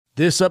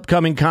This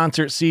upcoming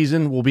concert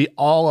season will be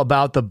all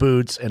about the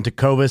boots, and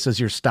Tecovas is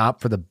your stop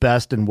for the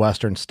best in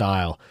Western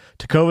style.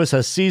 Tecovas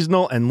has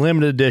seasonal and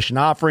limited edition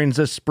offerings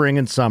this spring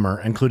and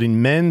summer,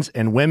 including men's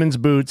and women's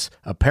boots,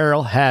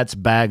 apparel, hats,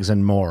 bags,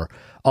 and more.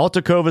 All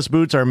Tecovas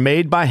boots are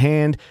made by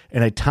hand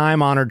in a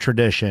time-honored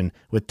tradition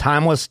with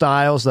timeless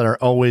styles that are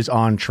always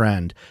on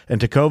trend. And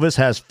Tecovas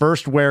has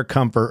first wear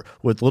comfort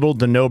with little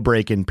to no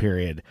break-in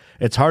period.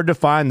 It's hard to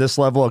find this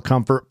level of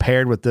comfort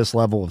paired with this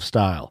level of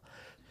style.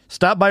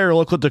 Stop by your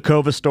local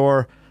Tecovas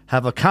store,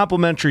 have a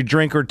complimentary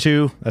drink or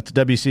two, that's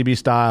WCB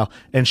style,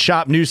 and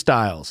shop new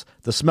styles.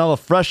 The smell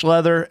of fresh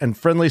leather and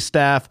friendly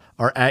staff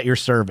are at your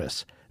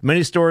service.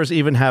 Many stores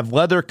even have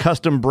leather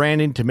custom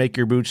branding to make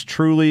your boots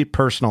truly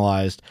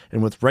personalized.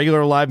 And with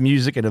regular live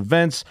music and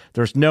events,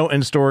 there's no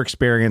in-store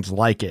experience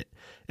like it.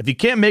 If you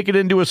can't make it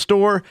into a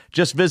store,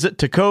 just visit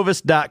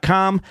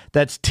tecovas.com.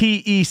 That's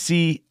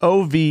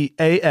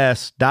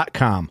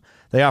TECOVAS.com.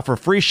 They offer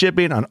free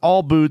shipping on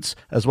all boots,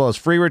 as well as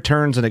free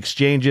returns and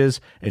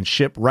exchanges, and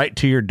ship right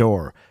to your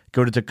door.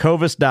 Go to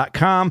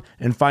tecovas.com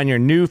and find your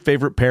new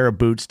favorite pair of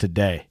boots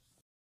today.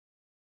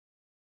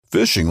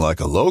 Fishing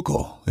like a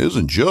local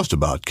isn't just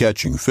about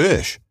catching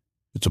fish.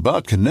 It's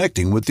about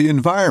connecting with the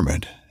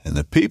environment and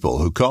the people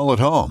who call it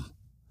home.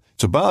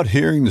 It's about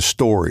hearing the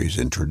stories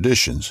and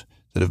traditions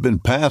that have been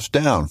passed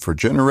down for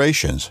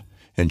generations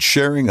and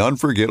sharing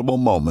unforgettable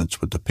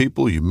moments with the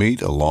people you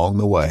meet along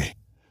the way.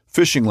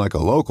 Fishing like a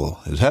local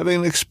is having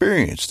an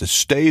experience that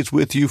stays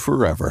with you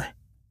forever.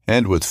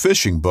 And with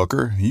Fishing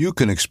Booker, you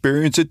can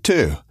experience it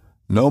too,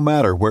 no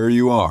matter where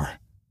you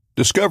are.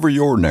 Discover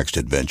your next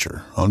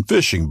adventure on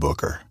Fishing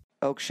Booker.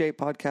 Elk Shape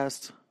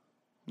Podcast,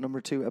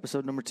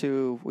 episode number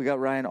 2. We got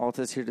Ryan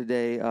Altus here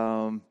today.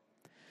 I'm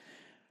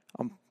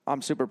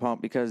super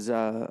pumped because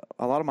a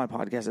lot of my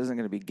podcast isn't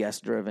going to be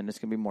guest driven. It's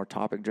going to be more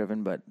topic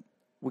driven, but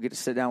we get to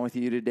sit down with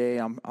you today.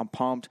 I'm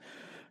pumped.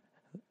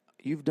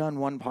 You've done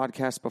one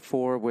podcast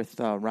before with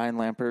Ryan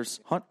Lamper's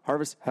Hunt,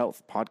 Harvest,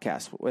 Health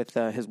podcast with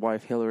his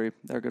wife, Hillary.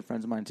 They're good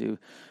friends of mine, too.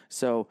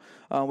 So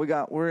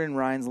we're in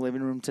Ryan's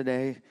living room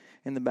today.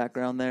 In the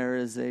background there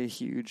is a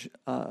huge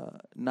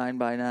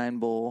 9x9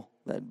 bull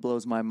that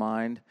blows my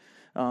mind.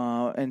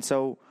 And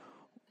so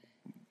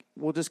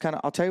we'll just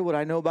I'll tell you what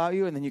I know about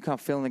you, and then you kind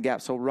of fill in the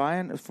gap. So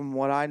Ryan, from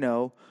what I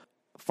know,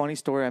 funny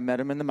story, I met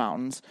him in the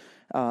mountains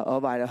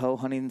of Idaho,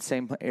 hunting the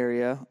same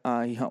area.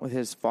 He hunt with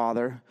his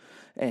father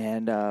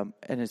and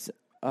his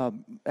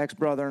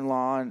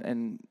ex-brother-in-law,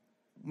 and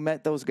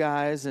met those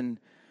guys. And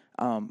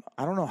I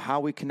don't know how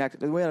we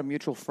connected. We had a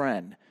mutual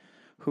friend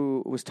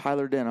who was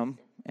Tyler Denham,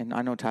 and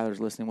I know Tyler's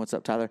listening. What's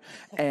up, Tyler?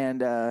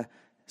 And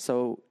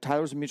so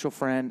Tyler was a mutual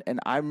friend, and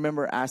I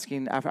remember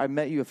asking, after I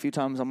met you a few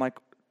times, I'm like,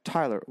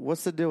 Tyler,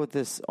 what's the deal with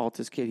this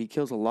Altus kid? He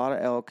kills a lot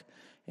of elk,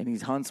 and he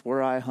hunts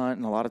where I hunt,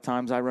 and a lot of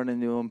times I run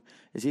into him.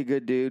 Is he a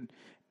good dude?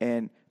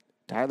 And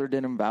Tyler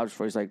Denham vouched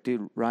for. He's like,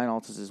 dude, Ryan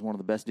Altus is one of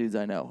the best dudes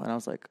I know. And I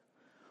was like,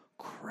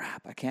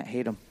 crap, I can't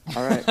hate him.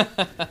 All right.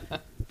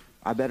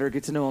 I better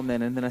get to know him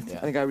then. And then I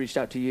think I reached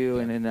out to you,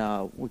 and then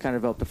we kind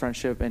of developed a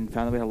friendship and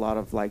found that we had a lot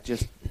of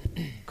just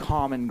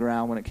common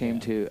ground when it came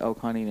to elk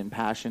hunting and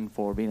passion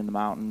for being in the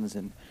mountains,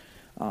 and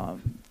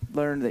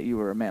learned that you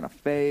were a man of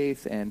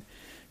faith and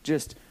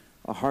just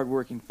a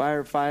hardworking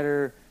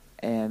firefighter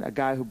and a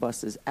guy who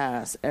busts his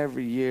ass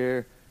every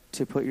year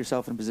to put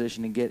yourself in a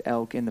position to get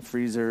elk in the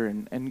freezer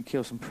and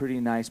kill some pretty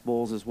nice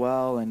bulls as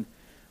well. And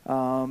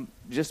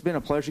just been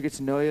a pleasure to get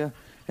to know you.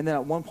 And then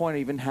at one point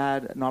I even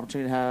had an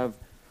opportunity to have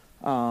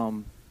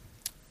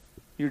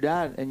your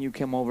dad and you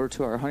came over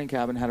to our hunting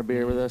cabin, had a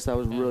beer with us. That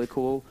was really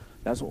cool.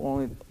 That's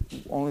the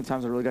only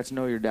times I really got to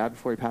know your dad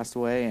before he passed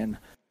away. And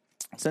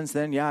since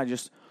then,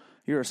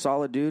 you're a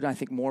solid dude. I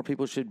think more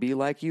people should be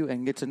like you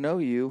and get to know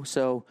you.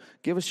 So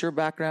give us your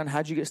background.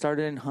 How'd you get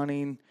started in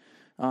hunting?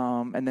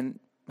 And then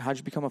how'd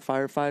you become a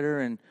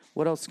firefighter? And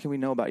what else can we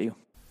know about you?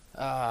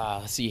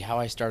 Let's see how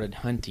I started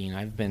hunting.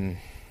 I can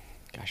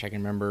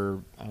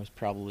remember I was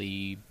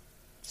probably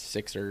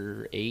 6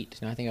 or 8.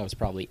 No, I think I was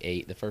probably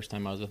 8 the first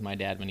time I was with my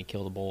dad when he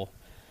killed a bull.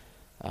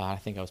 I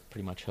think I was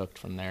pretty much hooked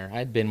from there.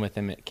 I'd been with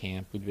him at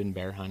camp. We'd been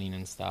bear hunting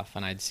and stuff,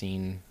 and I'd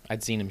seen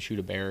him shoot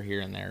a bear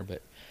here and there.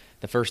 But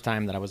the first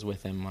time that I was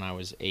with him when I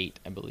was 8,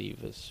 I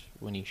believe, is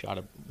when he shot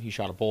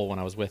a bull when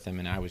I was with him,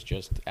 and I was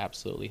just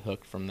absolutely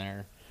hooked from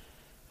there.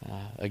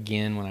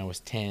 Again, when I was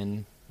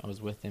 10, I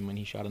was with him when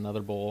he shot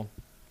another bull,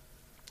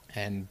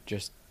 and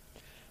just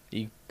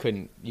you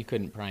couldn't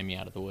pry me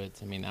out of the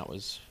woods. I mean, that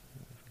was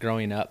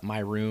growing up. My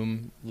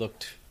room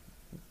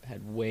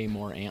had way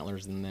more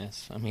antlers than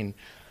this. I mean,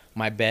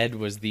 my bed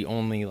was the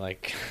only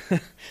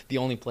the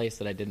only place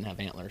that I didn't have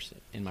antlers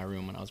in my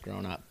room when I was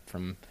growing up,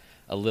 from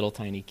a little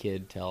tiny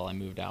kid till I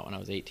moved out when I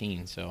was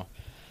 18. So,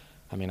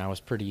 I mean, I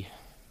was pretty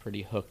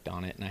hooked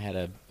on it, and I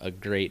had a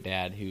great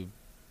dad who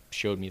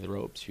showed me the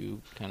ropes,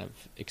 who kind of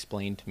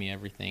explained to me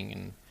everything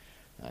and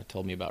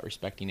told me about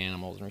respecting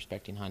animals and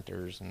respecting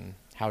hunters and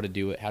how to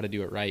do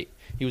it right.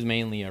 He was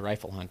mainly a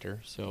rifle hunter,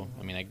 so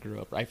I mean, I grew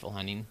up rifle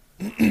hunting,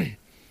 and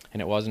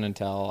it wasn't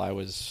until I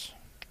was,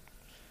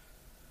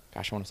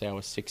 I want to say I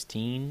was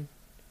 16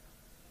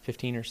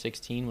 15 or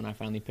 16 when I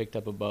finally picked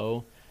up a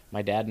bow.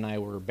 My dad and I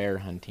were bear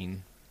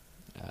hunting.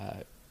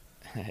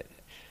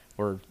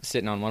 We're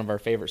sitting on one of our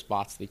favorite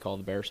spots they call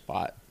the bear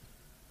spot,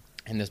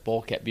 and this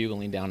bull kept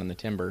bugling down in the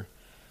timber,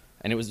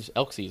 and it was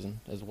elk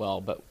season as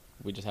well, but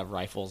we just have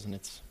rifles, and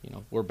it's,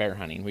 we're bear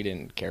hunting. We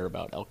didn't care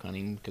about elk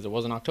hunting because it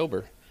wasn't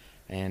October,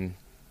 and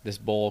this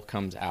bull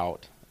comes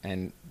out,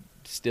 and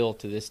still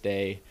to this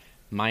day,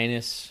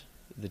 minus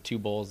the 2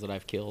 bulls that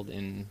I've killed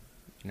in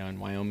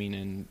Wyoming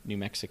and New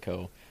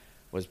Mexico,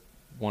 was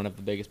one of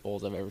the biggest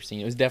bulls I've ever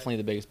seen. It was definitely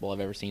the biggest bull I've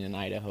ever seen in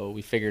Idaho.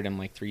 We figured him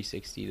like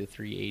 360 to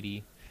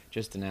 380,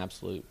 just an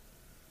absolute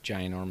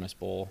ginormous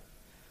bull.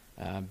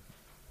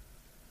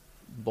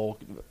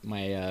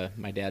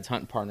 My dad's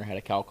hunting partner had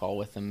a cow call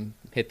with him,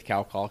 hit the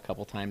cow call a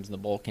couple times, and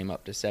the bull came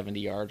up to 70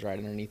 yards right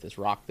underneath this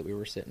rock that we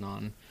were sitting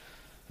on.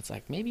 It's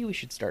like, maybe we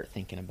should start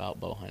thinking about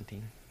bow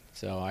hunting.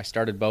 So I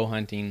started bow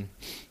hunting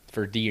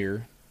for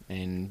deer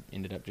and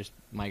ended up just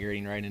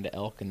migrating right into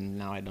elk, and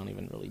now I don't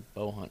even really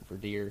bow hunt for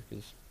deer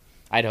because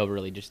Idaho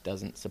really just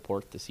doesn't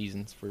support the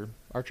seasons for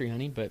archery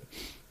hunting. But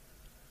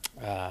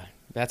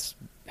that's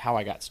how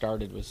I got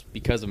started, was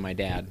because of my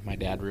dad. My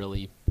dad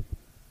really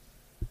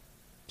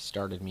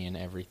started me in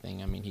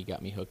everything. I mean, he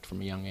got me hooked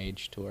from a young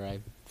age to where I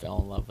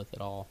fell in love with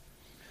it all.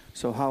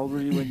 So how old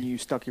were you when you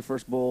stuck your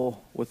first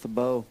bull with the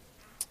bow?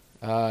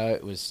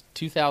 It was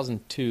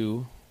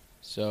 2002,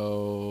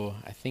 so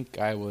I think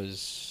I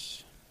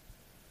was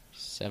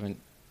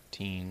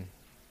 17.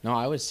 No,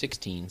 I was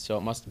 16, so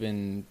it must have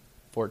been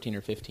 14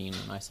 or 15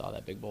 when I saw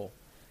that big bull,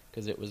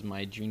 because it was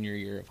my junior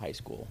year of high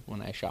school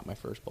when I shot my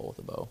first bull with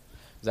a bow.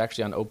 It was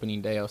actually on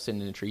opening day. I was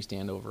sitting in a tree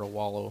stand over a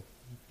wallow.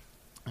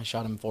 I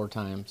shot him 4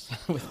 times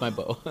with my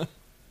bow.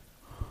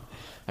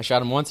 I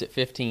shot him once at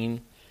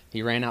 15.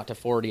 He ran out to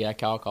 40. I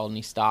cow called and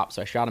he stopped,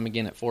 so I shot him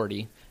again at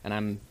 40. And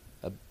I'm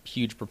a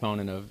huge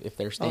proponent of, if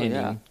they're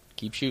standing,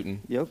 keep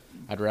shooting. Yep.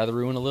 I'd rather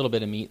ruin a little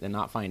bit of meat than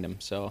not find him.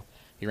 So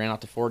he ran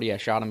out to 40. I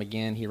shot him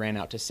again. He ran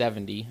out to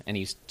 70, and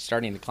he's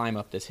starting to climb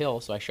up this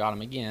hill, so I shot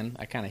him again.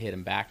 I kind of hit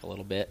him back a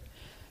little bit,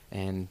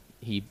 and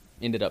he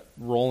ended up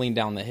rolling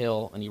down the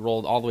hill, and he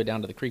rolled all the way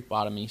down to the creek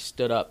bottom, and he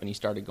stood up, and he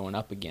started going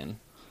up again.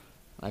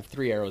 I have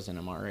 3 arrows in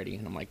him already,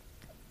 and I'm like,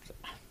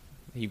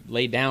 he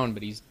laid down,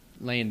 but he's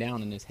laying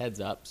down and his head's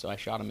up, so I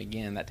shot him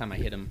again. That time I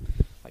hit him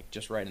like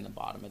just right in the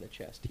bottom of the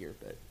chest here,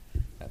 but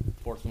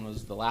that 4th one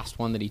was the last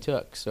one that he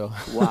took. So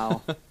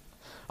wow.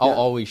 I'll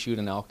always shoot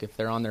an elk if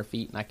they're on their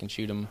feet and I can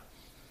shoot them.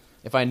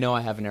 If I know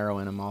I have an arrow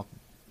in them,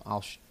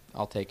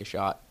 I'll take a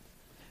shot.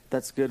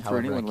 That's good for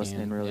anyone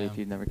listening, really. Yeah. If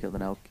you've never killed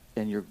an elk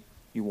and you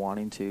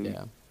wanting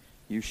to,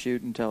 you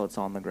shoot until it's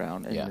on the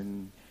ground, and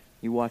then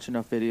you watch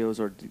enough videos,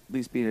 or at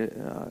least be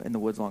in the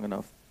woods long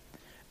enough.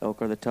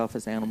 Elk are the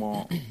toughest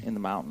animal in the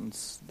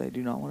mountains. They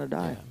do not want to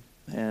die,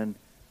 and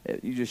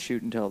you just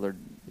shoot until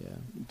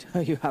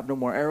until you have no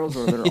more arrows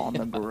or they're on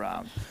the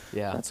ground.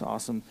 Yeah, that's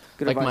awesome.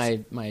 Good like advice.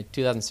 my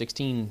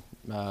 2016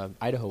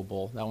 Idaho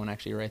bull, that one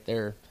actually right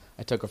there.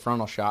 I took a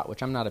frontal shot,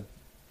 which I'm not a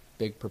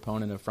big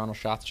proponent of frontal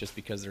shots just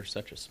because there's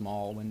such a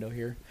small window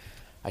here.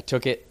 I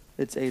took it.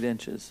 It's 8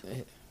 inches.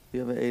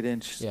 You have an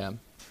 8-inch.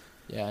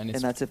 Yeah, and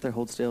that's if they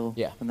hold still.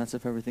 Yeah, and that's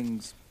if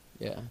everything's.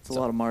 Yeah, it's a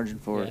lot of margin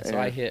for it. So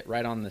I hit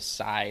right on the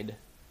side,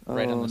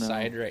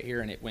 side right here,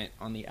 and it went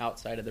on the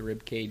outside of the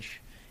rib cage,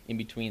 in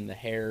between the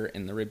hair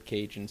and the rib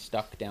cage, and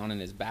stuck down in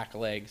his back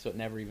leg, so it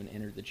never even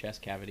entered the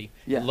chest cavity.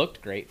 Yeah. It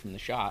looked great from the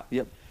shot.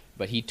 Yep.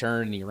 But he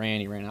turned and he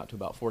ran out to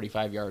about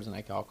 45 yards, and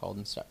I cow called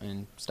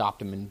and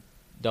stopped him and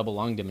double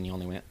lunged him, and he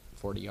only went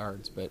 40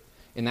 yards. But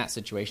in that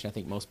situation, I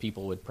think most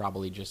people would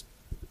probably just,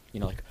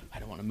 like, I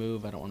don't want to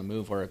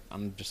move, or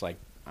I'm just like,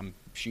 I'm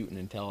shooting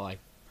until I.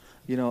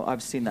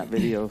 I've seen that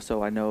video,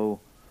 so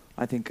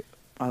I think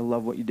I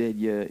love what you did.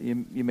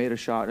 You made a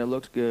shot, and it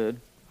looked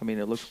good. I mean,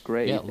 it looked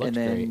great. Yeah, it looked and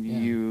then great,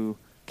 you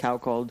cow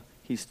called.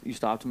 You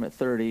stopped him at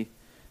 30.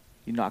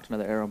 You knocked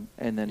another arrow,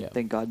 and then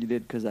thank God you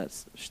did, because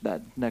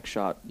that next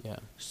shot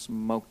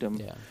smoked him.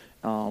 Yeah.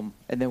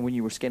 And then when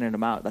you were skinning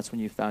him out, that's when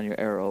you found your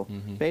arrow,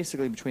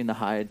 basically between the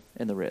hide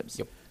and the ribs.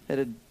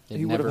 Yep.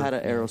 He would have had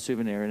an arrow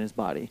souvenir in his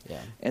body. Yeah.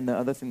 And the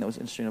other thing that was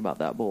interesting about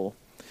that bull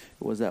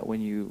was that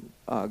when you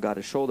got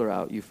his shoulder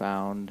out, you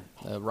found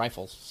a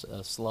rifle,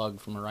 a slug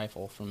from a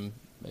rifle from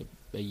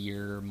a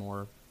year or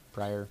more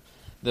prior.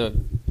 The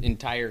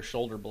entire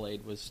shoulder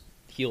blade was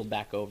healed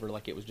back over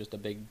like it was just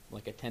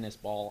like a tennis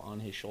ball on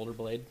his shoulder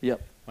blade.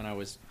 Yep. When I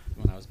was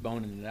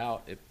boning it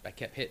out, I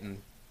kept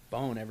hitting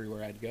bone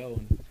everywhere I'd go,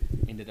 and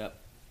ended up.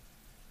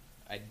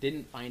 I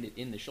didn't find it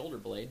in the shoulder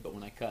blade, but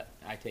when I cut,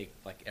 I take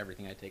like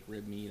everything. I take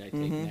rib meat, I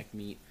take neck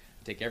meat,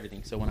 I take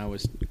everything. So when I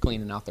was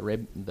cleaning out the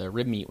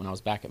rib meat when I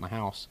was back at my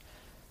house,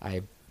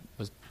 I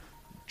was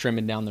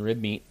trimming down the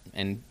rib meat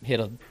and hit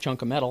a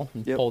chunk of metal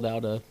and pulled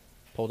out a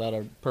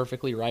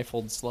perfectly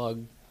rifled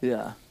slug.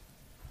 Yeah.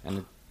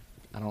 And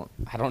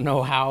I don't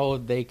know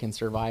how they can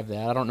survive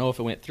that. I don't know if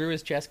it went through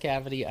his chest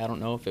cavity. I don't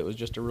know if it was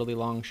just a really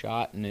long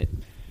shot and it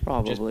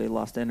probably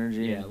lost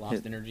energy. Yeah,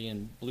 lost energy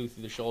and blew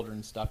through the shoulder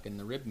and stuck in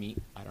the rib meat.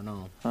 I don't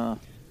know.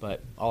 But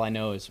all I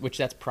know is, which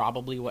that's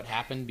probably what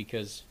happened,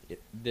 because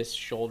this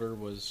shoulder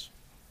was,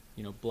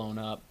 blown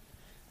up,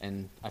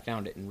 and I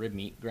found it in rib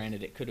meat.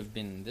 Granted, it could have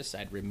been this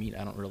side rib meat.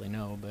 I don't really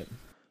know, but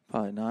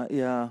Probably not.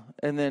 Yeah.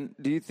 And then,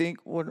 do you think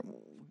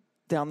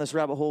down this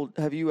rabbit hole,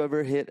 have you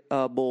ever hit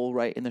a bull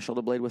right in the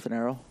shoulder blade with an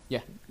arrow?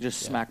 yeah, Just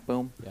smack,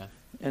 boom. yeah,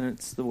 And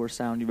it's the worst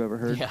sound you've ever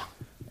heard. yeah.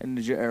 And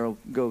did your arrow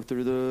go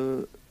through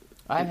the?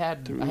 I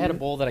had a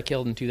bull that I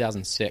killed in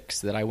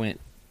 2006 that I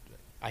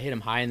hit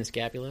him high in the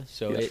scapula,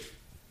 so Yes.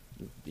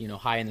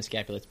 high in the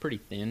scapula, it's pretty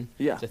thin.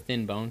 Yeah. It's a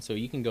thin bone, so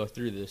you can go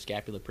through the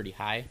scapula pretty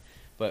high,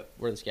 but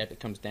where the scapula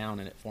comes down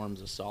and it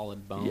forms a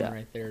solid bone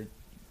right there,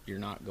 you're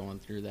not going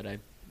through that. I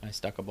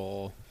stuck a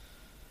bull,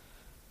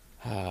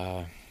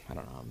 I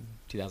don't know,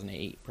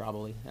 2008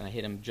 probably, and I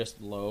hit him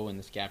just low in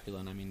the scapula,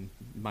 and I mean,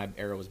 my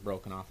arrow was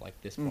broken off like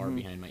this far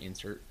behind my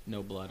insert,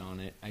 no blood on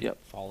it. I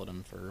followed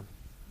him for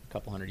a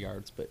couple hundred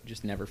yards, but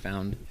just never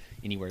found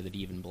anywhere that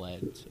even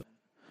bled. So.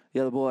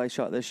 Yeah, the bull I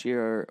shot this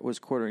year was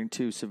quartering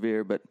 2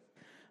 severe, but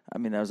I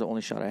mean, that was the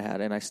only shot I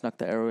had, and I snuck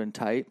the arrow in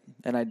tight,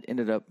 and I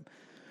ended up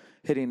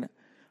hitting.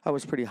 I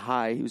was pretty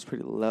high, he was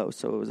pretty low,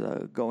 so it was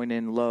going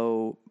in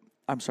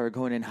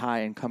high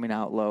and coming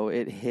out low.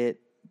 It hit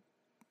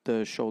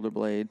the shoulder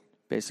blade,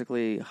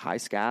 basically high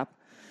scap,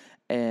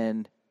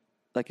 and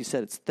like you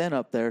said, it's thin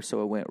up there,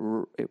 so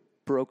it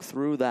broke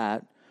through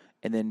that,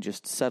 and then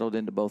just settled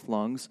into both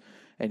lungs,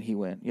 and he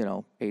went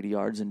 80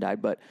 yards and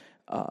died. But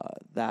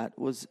that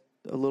was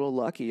a little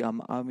lucky.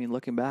 I mean,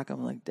 looking back,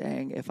 I'm like,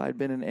 dang, if I'd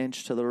been an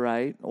inch to the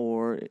right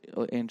or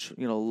an inch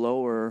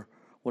lower,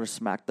 would have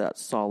smacked that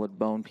solid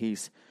bone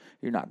piece.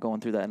 You're not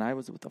going through that. And I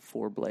was with a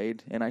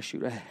 4-blade, and I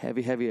shoot a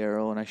heavy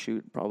arrow, and I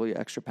shoot probably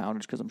extra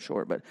poundage because I'm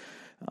short. But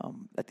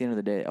at the end of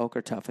the day, elk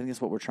are tough. I think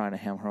that's what we're trying to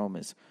hammer home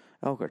is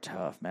elk are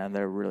tough, man.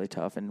 They're really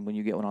tough. And when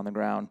you get one on the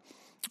ground,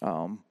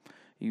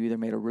 you either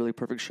made a really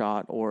perfect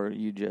shot or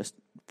you just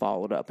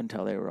followed up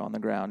until they were on the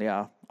ground.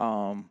 Yeah.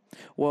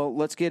 Well,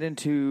 let's get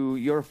into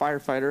you're a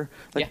firefighter.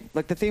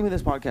 Like the theme of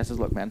this podcast is,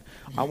 look, man,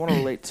 I want to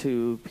relate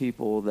to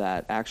people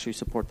that actually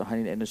support the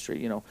hunting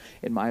industry.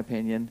 In my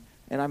opinion,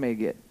 and I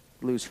may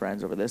lose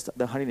friends over this,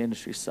 the hunting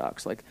industry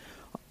sucks. Like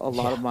a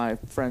lot of my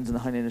friends in the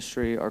hunting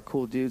industry are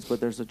cool dudes,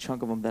 but there's a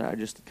chunk of them that I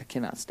just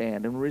cannot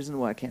stand. And the reason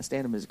why I can't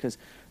stand them is because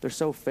they're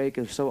so fake,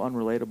 they're so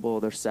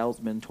unrelatable, they're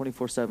salesmen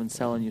 24/7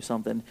 selling you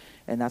something.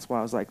 And that's why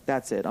I was like,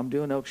 that's it. I'm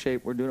doing Elk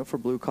Shape. We're doing it for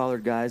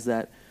blue-collared guys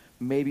that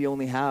maybe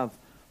only have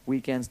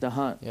weekends to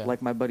hunt,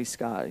 like my buddy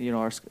Scott,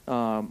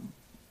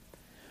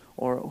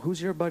 or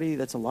who's your buddy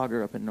that's a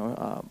logger up in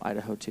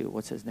Idaho too?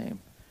 What's his name?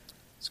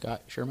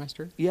 Scott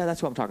Schermeister? Yeah,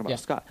 that's what I'm talking about. Yeah.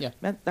 Scott. Yeah.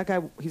 Man, that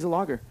guy, he's a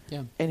logger.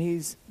 Yeah. And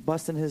he's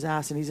busting his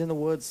ass, and he's in the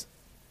woods,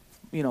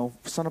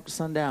 sun up to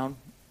sundown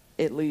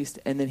at least,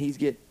 and then he's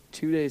get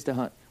 2 days to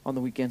hunt on the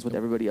weekends with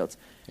everybody else.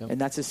 Yep.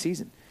 And that's his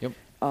season. Yep.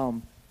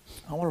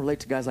 I want to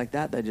relate to guys like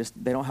that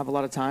they don't have a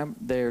lot of time.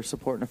 They're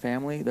supporting a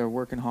family. They're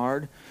working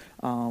hard.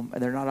 And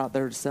they're not out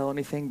there to sell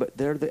anything, but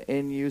they're the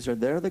end user.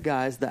 They're the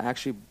guys that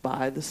actually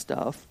buy the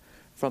stuff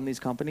from these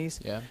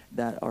companies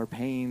that are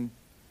paying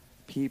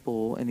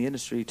people in the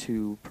industry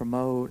to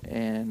promote,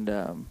 and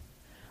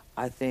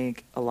I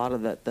think a lot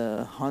of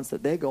the hunts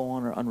that they go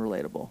on are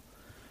unrelatable.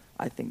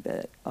 I think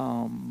that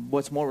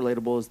what's more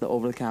relatable is the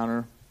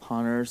over-the-counter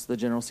hunters, the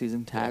general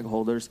season tag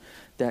holders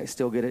that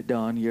still get it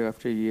done year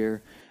after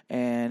year.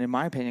 And in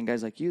my opinion,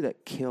 guys like you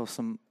that kill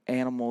some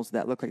animals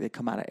that look like they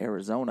come out of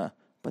Arizona,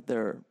 but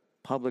they're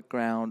public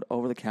ground,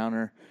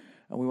 over-the-counter,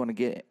 and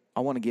I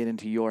want to get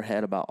into your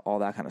head about all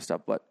that kind of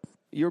stuff, but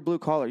you're blue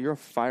collar, you're a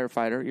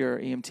firefighter, you're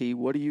an EMT.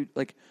 What do you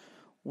like?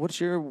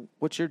 What's your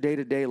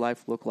day-to-day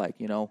life look like?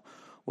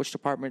 Which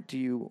department do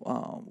you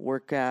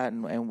work at,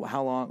 and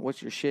how long?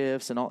 What's your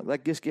shifts and all?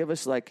 Like, just give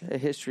us like a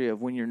history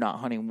of when you're not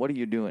hunting. What are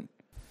you doing?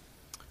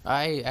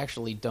 I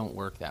actually don't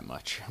work that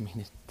much. I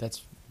mean,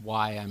 that's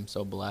why I'm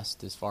so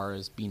blessed as far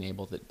as being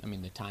able to. I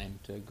mean, the time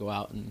to go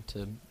out and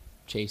to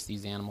chase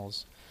these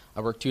animals. I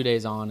work 2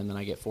 days on, and then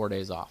I get 4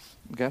 days off.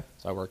 Okay.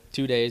 So I work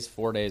 2 days,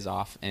 4 days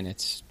off, and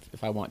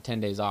if I want 10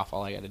 days off,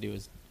 all I got to do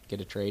is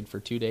get a trade for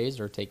 2 days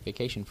or take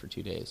vacation for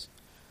 2 days.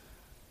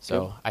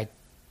 So I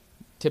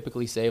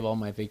typically save all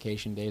my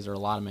vacation days, or a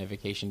lot of my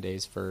vacation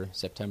days, for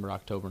September,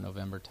 October,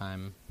 November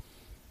time,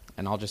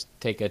 and I'll just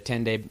take a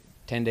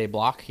 10-day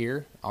block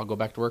here. I'll go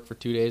back to work for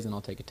 2 days, and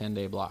I'll take a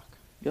 10-day block.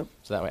 Yep.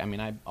 So that way, I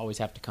mean, I always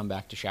have to come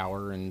back to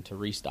shower and to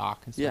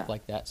restock and stuff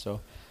like that.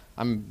 So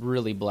I'm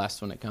really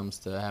blessed when it comes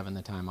to having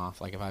the time off.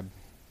 Like if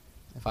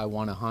I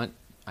want to hunt,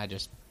 I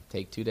just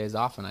take 2 days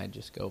off and I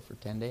just go for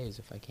 10 days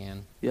if I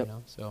can. Yep.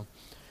 So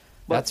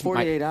but that's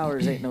 48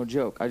 hours ain't no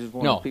joke. I just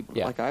want people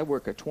yeah. like I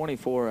work at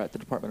 24 at the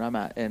department I'm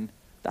at, and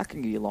that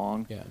can get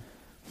long. Yeah.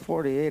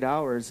 48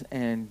 hours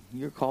and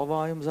your call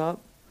volume's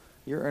up,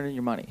 you're earning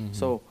your money. Mm-hmm.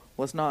 So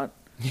let's not.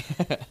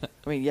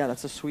 I mean, yeah,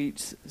 that's a sweet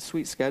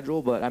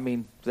schedule, but I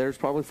mean, there's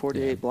probably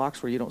 48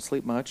 blocks where you don't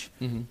sleep much.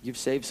 Mm-hmm. You've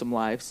saved some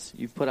lives.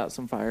 You've put out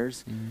some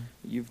fires. Mm-hmm.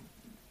 You've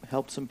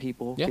helped some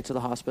people get to the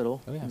hospital,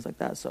 things like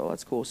that. So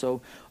that's cool.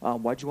 So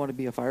why'd you want to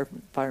be a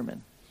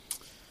fireman?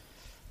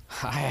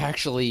 I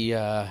actually,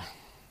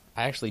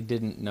 I actually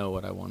didn't know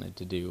what I wanted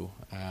to do.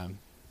 When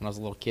I was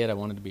a little kid, I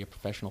wanted to be a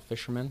professional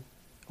fisherman.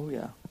 Oh,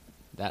 yeah.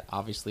 That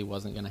obviously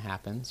wasn't going to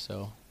happen.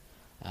 So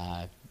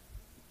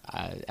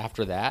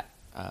after that,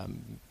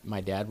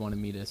 my dad wanted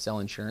me to sell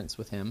insurance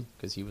with him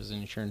because he was an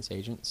insurance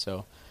agent.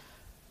 So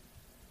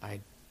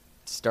I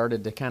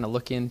started to kind of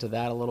look into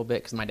that a little bit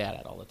because my dad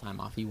had all the time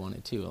off he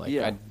wanted to. Like,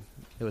 Yeah.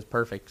 it was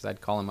perfect because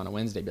I'd call him on a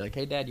Wednesday, be like,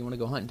 "Hey, Dad, you want to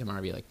go hunting tomorrow?"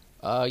 I'd be like,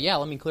 "Yeah,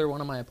 let me clear one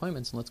of my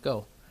appointments and let's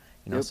go."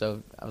 You know, Yep.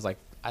 so I was like,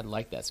 I'd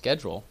like that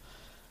schedule,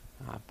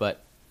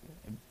 but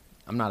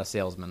I'm not a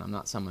salesman. I'm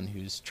not someone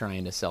who's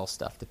trying to sell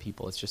stuff to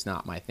people. It's just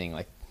not my thing.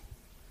 Like,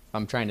 if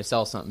I'm trying to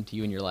sell something to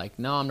you and you're like,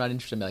 "No, I'm not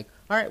interested," I'd be like,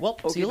 "All right, well,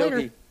 see you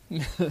later."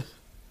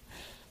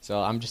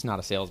 So I'm just not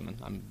a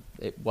salesman.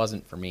 It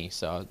wasn't for me.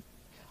 So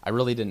I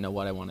really didn't know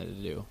what I wanted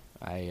to do.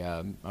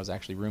 I was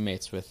actually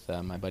roommates with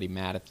my buddy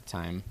Matt at the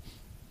time,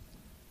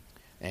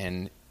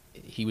 and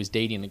he was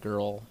dating a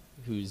girl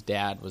whose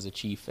dad was a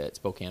chief at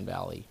Spokane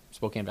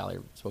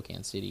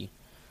City.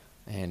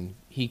 And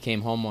he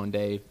came home one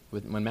day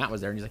when Matt was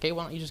there, and he's like, "Hey,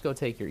 why don't you just go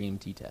take your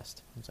EMT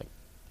test?" I was like,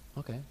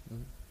 "Okay."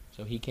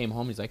 So he came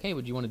home. He's like, "Hey,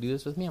 would you want to do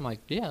this with me?" I'm like,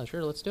 "Yeah,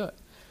 sure, let's do it."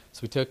 So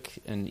we took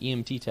an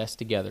EMT test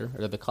together,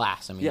 or the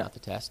class, not the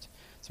test.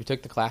 So we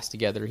took the class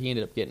together. He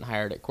ended up getting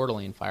hired at Coeur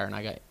d'Alene Fire, and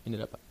I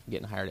ended up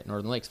getting hired at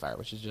Northern Lakes Fire,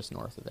 which is just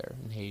north of there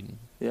in Hayden.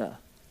 Yeah.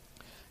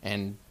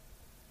 And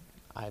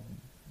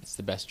it's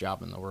the best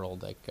job in the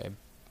world. Like,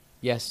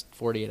 yes,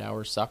 48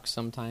 hours sucks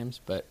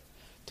sometimes, but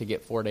to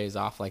get 4 days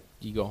off, like,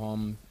 you go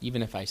home,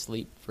 even if I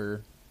sleep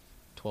for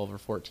 12 or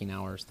 14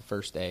 hours the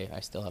first day, I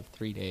still have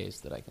 3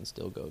 days that I can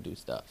still go do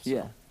stuff. So.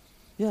 Yeah.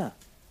 Yeah.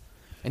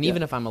 And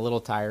even if I'm a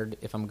little tired,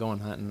 if I'm going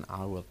hunting,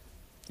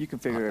 You can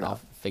figure it I'll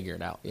out. figure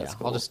it out. Yeah. That's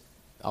cool.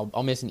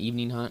 I'll miss an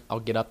evening hunt. I'll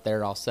get up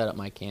there, I'll set up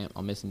my camp,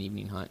 I'll miss an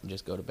evening hunt and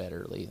just go to bed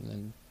early and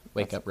then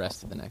wake up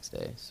rested the next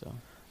day. So.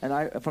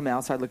 And from the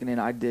outside looking in,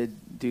 I did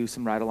do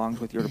some ride-alongs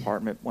with your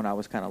department when I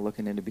was kind of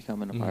looking into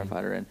becoming a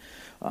firefighter, and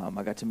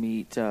I got to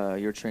meet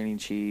your training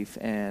chief,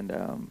 and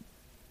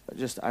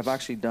I've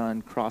actually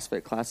done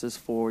CrossFit classes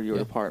for your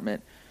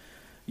department.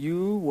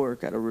 You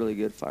work at a really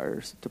good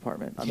fires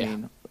department. I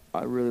mean,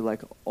 I really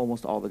like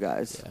almost all the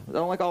guys. Yeah. I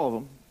don't like all of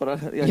them, but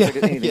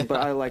but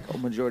I like a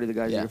majority of the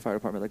guys in Yeah. your fire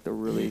department. Like, they're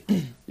really,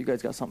 you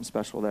guys got something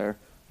special there.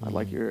 I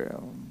like you're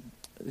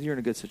in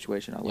a good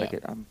situation. I like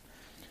it.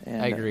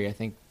 I agree.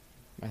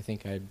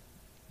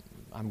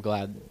 I'm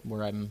glad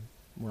where I'm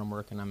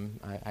working.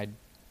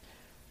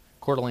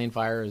 Coeur d'Alene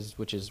Fire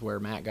which is where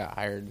Matt got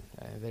hired.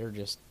 They're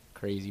just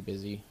crazy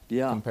busy.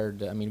 Yeah. Compared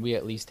to, we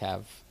at least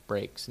have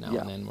breaks now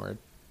Yeah. and then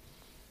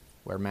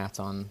where Matt's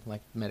on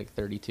like Medic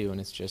 32,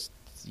 and it's just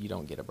you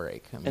don't get a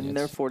break. And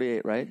they're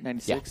 48, right?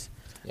 96.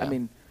 Yeah. I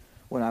mean,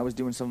 when I was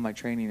doing some of my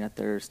training at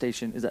their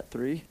station, is that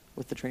 3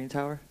 with the training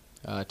tower?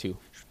 2.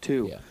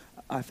 2. Yeah.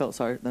 I felt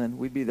sorry. Then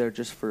we'd be there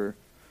just for,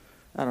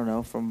 I don't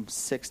know, from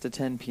 6 to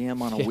 10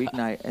 p.m. on a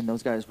weeknight, and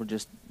those guys were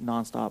just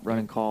nonstop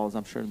running calls.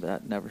 I'm sure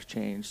that never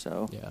changed.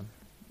 So,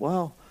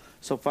 well,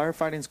 so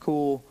firefighting's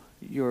cool.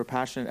 You're a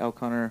passionate elk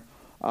hunter.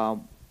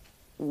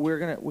 We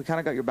kind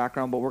of got your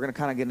background, but we're gonna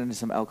kind of get into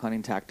some elk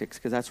hunting tactics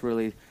because that's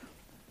really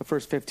the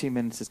first 15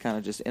 minutes is kind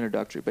of just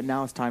introductory. But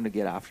now it's time to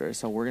get after it.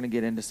 So we're gonna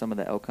get into some of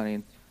the elk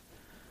hunting.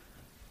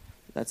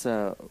 That's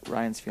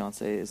Ryan's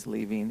fiance is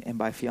leaving, and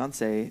by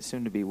fiance,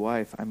 soon to be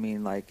wife, I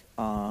mean like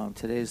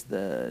today's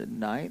the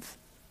 9th.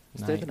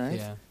 Today the 9th?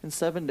 Yeah. In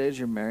 7 days,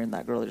 you're marrying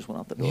that girl that just went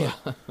out the door.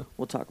 Yeah.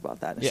 We'll talk about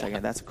that in a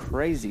second. That's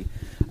crazy.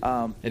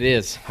 It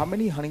is. How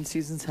many hunting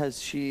seasons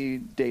has she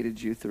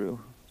dated you through?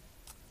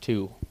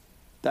 2.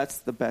 That's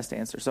the best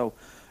answer. So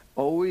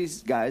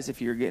always, guys,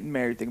 if you're getting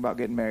married, think about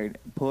getting married,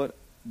 put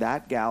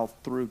that gal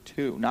through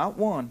 2. Not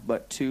 1,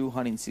 but 2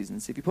 hunting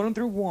seasons. If you put them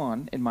through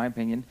 1, in my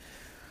opinion,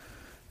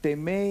 they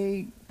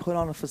may put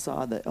on a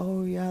facade that,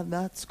 oh, yeah,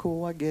 that's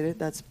cool, I get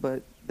it.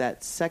 But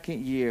that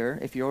second year,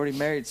 if you're already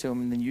married to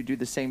them and then you do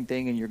the same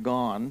thing and you're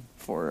gone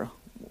for a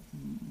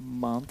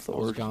month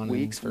or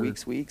weeks,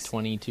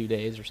 22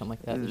 days or something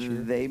like that this year.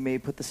 They may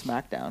put the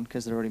smack down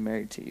because they're already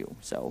married to you.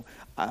 So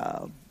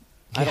I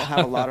don't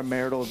have a lot of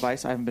marital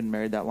advice. I haven't been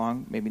married that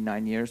long, maybe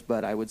 9 years,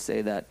 but I would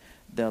say that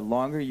the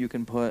longer you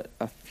can put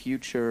a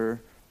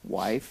future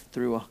wife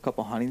through a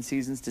couple hunting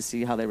seasons to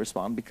see how they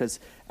respond, because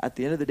at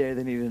the end of the day,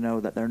 they need to know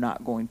that they're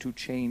not going to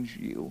change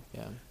you.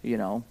 Yeah. You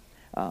know,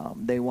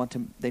 they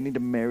need to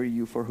marry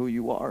you for who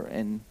you are,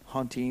 and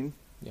hunting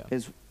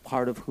is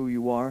part of who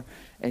you are.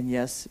 And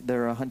yes,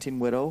 they're a hunting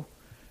widow,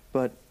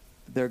 but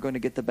they're going to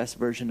get the best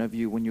version of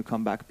you when you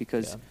come back,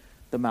 because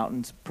the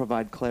mountains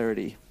provide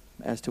clarity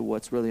as to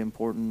what's really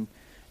important,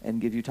 and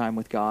give you time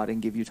with God,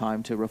 and give you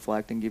time to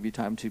reflect, and give you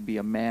time to be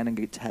a man and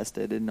get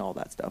tested and all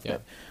that stuff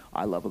that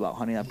I love about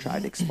hunting. I've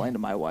tried to explain to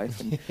my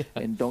wife,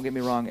 and don't get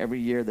me wrong, every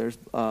year there's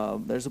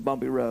a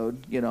bumpy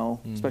road, you know,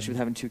 especially with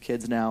having 2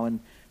 kids now and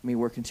me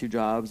working 2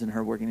 jobs and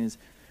her working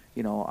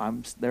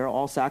they're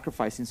all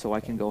sacrificing so I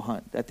can go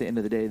hunt. At the end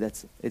of the day,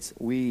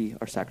 we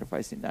are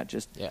sacrificing, not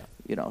just,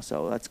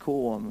 so that's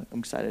cool. I'm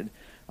excited.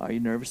 Are you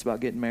nervous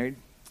about getting married?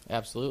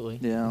 Absolutely.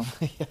 Yeah.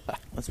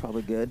 That's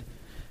probably good.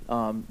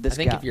 I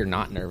think if you're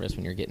not nervous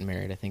when you're getting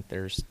married, I think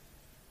there's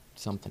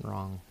something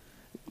wrong.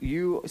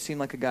 You seem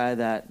like a guy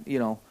that, you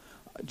know,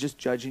 just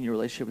judging your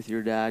relationship with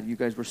your dad, you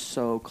guys were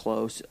so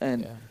close.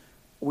 And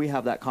we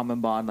have that common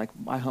bond. Like,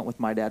 I hunt with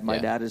my dad. My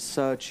dad is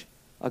such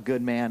a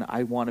good man.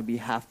 I want to be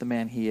half the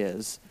man he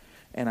is.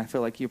 And I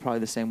feel like you're probably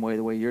the same way,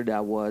 the way your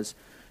dad was.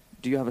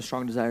 Do you have a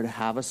strong desire to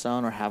have a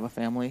son or have a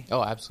family?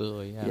 Oh,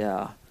 absolutely,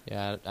 yeah.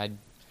 I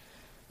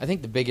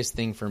think the biggest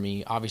thing for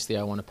me, obviously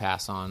I want to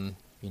pass on,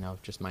 you know,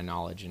 just my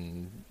knowledge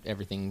and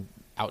everything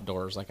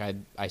outdoors. Like,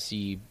 I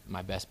see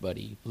my best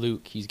buddy,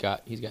 Luke, he's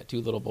got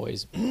 2 little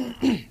boys,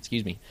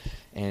 excuse me,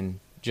 and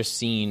just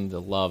seeing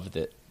the love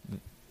that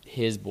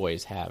his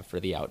boys have for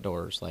the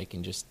outdoors, like,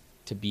 and just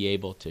to be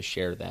able to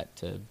share that,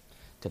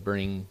 to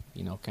bring,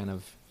 you know, kind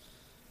of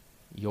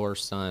your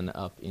son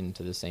up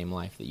into the same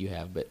life that you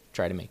have, but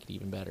try to make it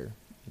even better.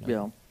 You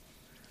know?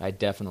 Yeah. I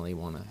definitely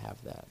want to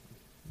have that.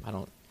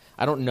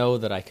 I don't know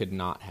that I could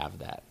not have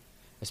that.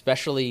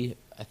 Especially,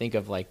 I think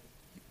of like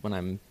when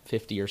I'm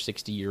 50 or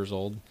 60 years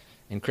old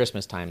and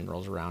Christmas time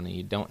rolls around and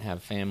you don't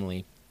have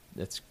family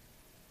that's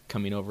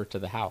coming over to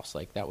the house.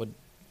 Like, that would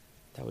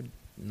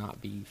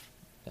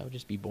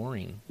just be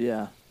boring.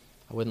 Yeah.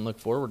 I wouldn't look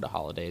forward to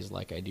holidays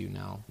like I do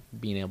now.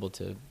 Being able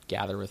to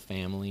gather with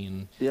family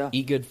and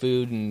eat good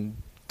food and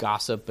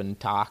gossip and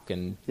talk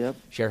and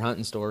share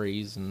hunting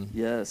stories. And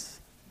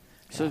yes.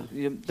 So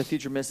the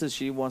future missus,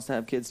 she wants to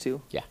have kids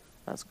too? Yeah.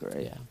 That's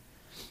great. Yeah.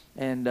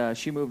 And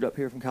she moved up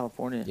here from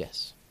California?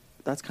 Yes.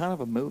 That's kind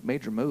of a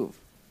major move.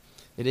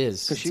 It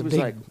is. Because she was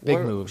big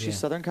move. She's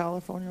Southern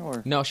California?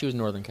 Or no, she was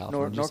Northern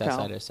California, just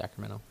outside of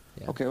Sacramento.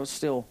 Yeah. Okay, well,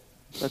 still,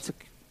 that's a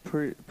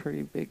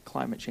pretty big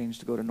climate change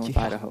to go to North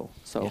Idaho.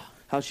 So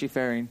how's she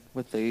faring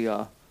with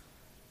the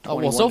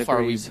 21 so degrees?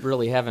 far we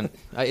really haven't.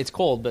 It's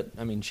cold, but,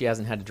 I mean, she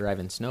hasn't had to drive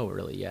in snow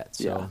really yet.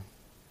 So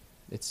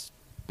it's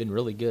been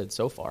really good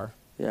so far.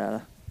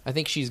 Yeah. I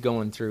think she's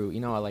going through, you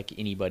know, like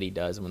anybody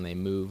does when they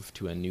move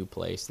to a new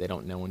place. They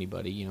don't know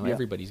anybody. You know,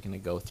 everybody's going to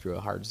go through a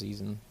hard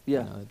season.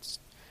 Yeah. You know,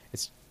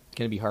 it's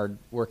going to be hard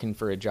working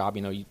for a job.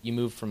 You know, you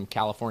move from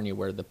California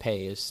where the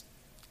pay is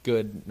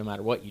good no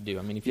matter what you do.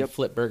 I mean, if you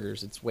flip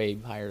burgers, it's way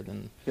higher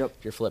than if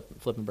you're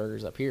flipping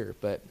burgers up here.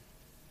 But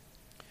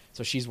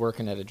so she's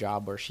working at a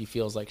job where she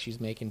feels like she's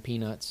making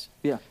peanuts.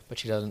 Yeah. But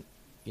she doesn't,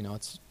 you know,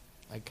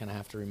 I kind of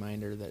have to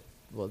remind her that,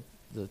 well,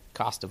 the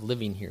cost of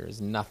living here is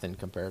nothing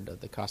compared to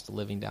the cost of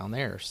living down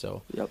there.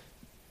 So,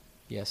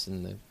 yes,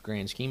 in the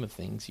grand scheme of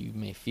things, you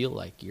may feel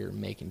like you're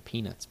making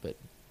peanuts, but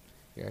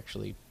you're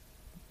actually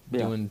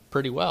doing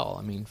pretty well.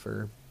 I mean,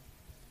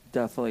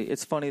 definitely.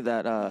 It's funny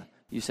that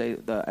you say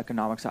the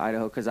economics of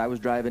Idaho, because I was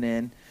driving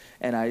in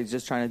and I was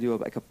just trying to do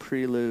a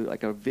prelude,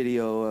 like a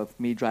video of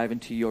me driving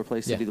to your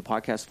place to do the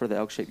podcast for the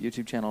Elk Shape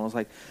YouTube channel. I was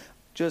like,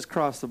 just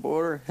crossed the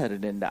border,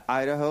 headed into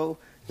Idaho.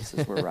 This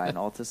is where Ryan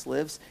Altus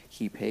lives.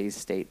 He pays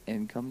state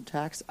income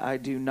tax. I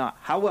do not.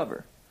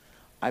 However,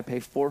 I pay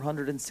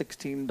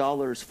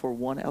 $416 for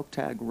one elk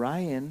tag.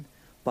 Ryan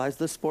buys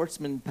the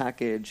sportsman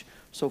package.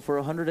 So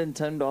for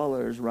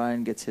 $110,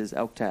 Ryan gets his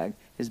elk tag,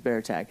 his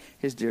bear tag,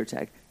 his deer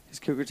tag, his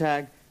cougar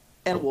tag,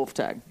 and a wolf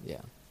tag.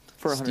 Yeah.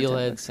 For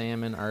steelhead,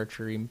 salmon,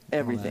 archery,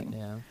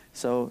 everything.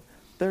 So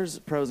there's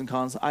pros and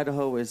cons.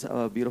 Idaho is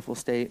a beautiful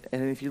state,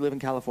 and if you live in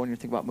California,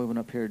 think about moving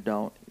up here.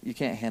 Don't. You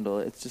can't handle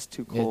it. It's just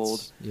too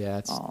cold.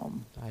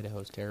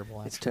 Idaho's terrible.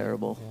 Actually. It's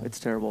terrible. Yeah. It's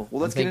terrible.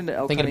 Well, let's get into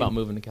elk thinking hunting. about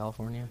moving to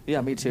California.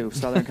 Yeah, me too.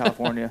 Southern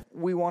California.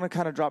 We want to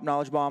kind of drop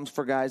knowledge bombs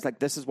for guys. Like,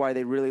 this is why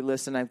they really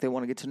listen. Like, they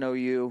want to get to know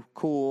you.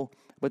 Cool.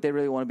 But they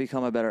really want to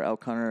become a better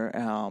elk hunter,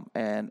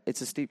 and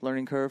it's a steep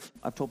learning curve.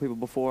 I've told people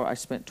before I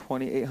spent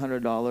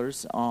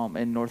 $2,800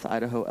 in North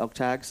Idaho elk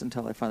tags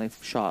until I finally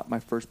shot my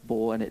first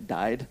bull and it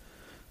died.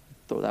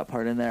 Throw that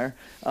part in there.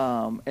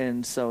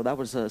 And so that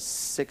was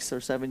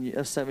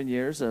 7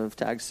 years of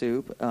tag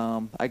soup.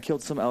 I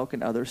killed some elk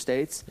in other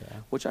states,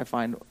 which I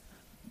find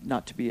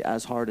not to be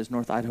as hard as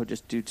North Idaho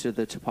just due to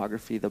the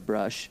topography, the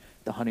brush,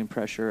 the hunting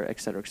pressure,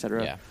 et cetera, et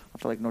cetera. Yeah. I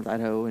feel like North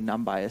Idaho, and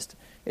I'm biased,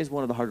 is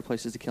one of the harder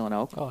places to kill an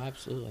elk. Oh,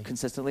 absolutely.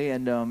 Consistently.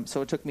 And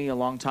so it took me a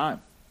long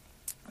time.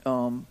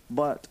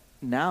 But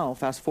now,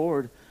 fast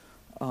forward,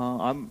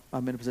 I'm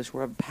in a position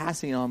where I'm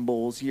passing on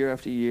bulls year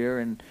after year,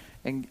 and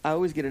I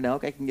always get an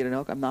elk. I can get an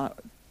elk. I'm not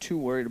too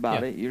worried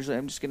about it. Usually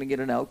I'm just going to get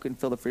an elk and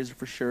fill the freezer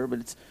for sure,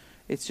 but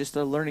it's just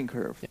a learning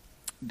curve. Yeah.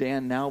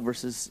 Dan now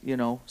versus,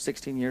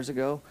 16 years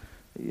ago,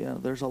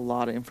 there's a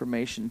lot of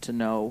information to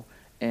know,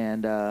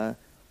 and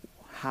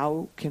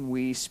how can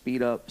we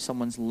speed up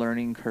someone's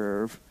learning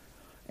curve?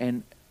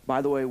 And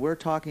by the way, we're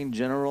talking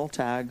general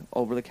tag,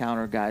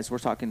 over-the-counter, guys. We're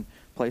talking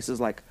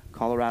places like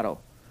Colorado,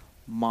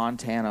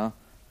 Montana,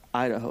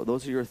 Idaho.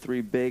 Those are your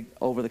 3 big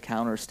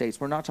over-the-counter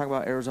states. We're not talking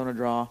about Arizona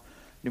draw,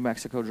 New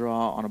Mexico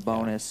draw on a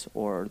bonus,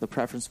 or the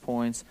preference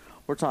points.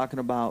 We're talking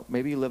about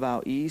maybe you live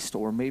out east,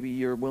 or maybe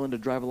you're willing to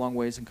drive a long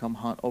ways and come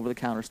hunt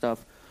over-the-counter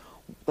stuff.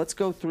 Let's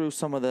go through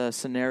some of the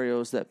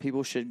scenarios that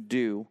people should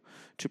do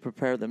to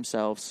prepare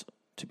themselves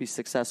to be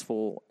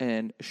successful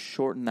and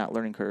shorten that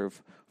learning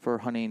curve for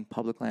hunting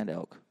public land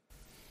elk.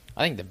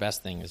 I think the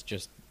best thing is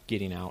just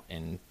getting out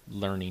and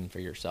learning for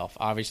yourself.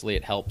 Obviously,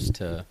 it helps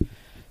to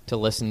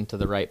listen to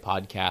the right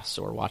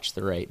podcasts or watch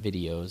the right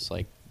videos.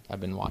 Like I've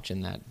been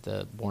watching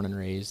the Born and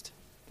Raised,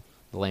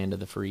 The Land of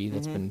the Free.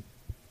 It's been,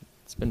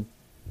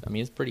 I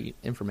mean, it's pretty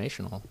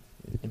informational.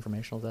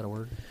 Informational, is that a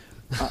word?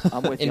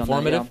 I'm with you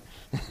Informative. on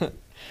that, yeah.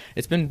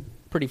 It's been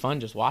pretty fun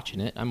just watching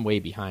it. I'm way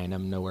behind.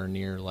 I'm nowhere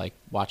near like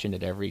watching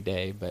it every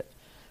day, but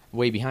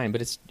way behind.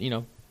 But it's,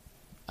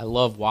 I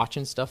love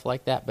watching stuff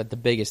like that. But the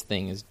biggest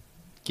thing is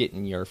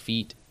getting your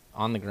feet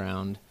on the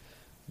ground,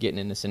 getting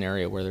in a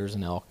scenario where there's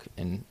an elk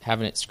and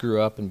having it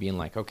screw up and being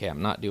like, okay,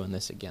 I'm not doing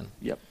this again.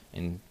 Yep.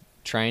 And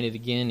trying it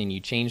again, and you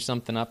change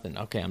something up, and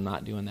okay, I'm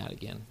not doing that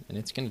again. And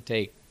it's going to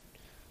take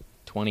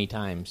 20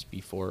 times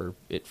before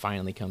it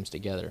finally comes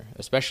together,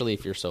 especially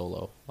if you're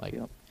solo. Like,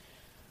 Yep.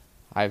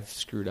 I've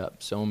screwed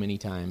up so many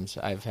times.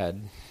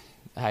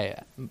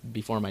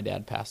 Before my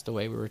dad passed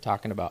away, we were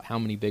talking about how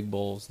many big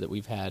bulls that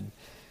we've had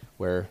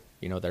where,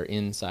 they're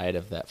inside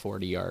of that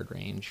 40-yard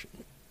range,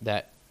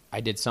 that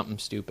I did something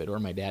stupid or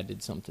my dad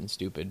did something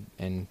stupid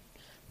and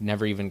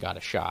never even got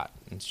a shot.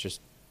 And it's just,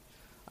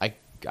 I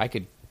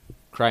could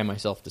cry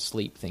myself to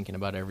sleep thinking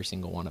about every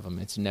single one of them.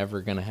 It's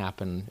never going to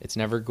happen. It's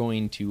never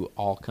going to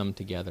all come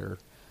together.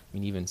 I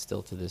mean, even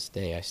still to this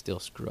day, I still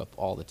screw up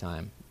all the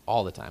time.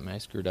 All the time. I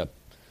screwed up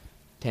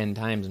 10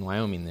 times in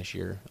Wyoming this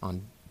year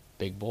on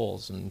big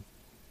bulls, and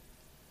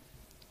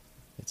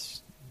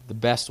it's the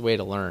best way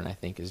to learn, I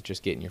think, is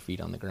just getting your feet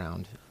on the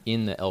ground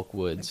in the elk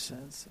woods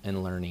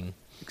and learning.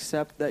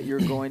 Accept that you're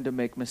going to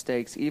make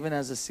mistakes, even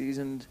as a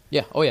seasoned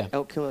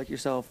elk killer like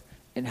yourself,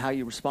 and how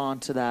you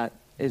respond to that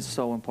is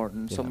so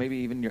important. Yeah. So maybe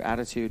even your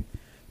attitude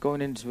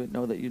going into it,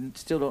 know that you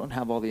still don't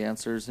have all the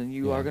answers, and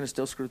you are going to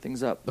still screw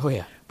things up. Oh,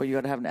 yeah. But you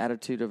got to have an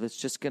attitude of it's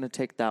just going to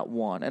take that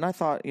one. And I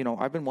thought,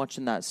 I've been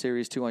watching that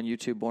series too on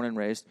YouTube, Born and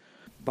Raised.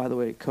 By the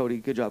way, Cody,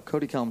 good job.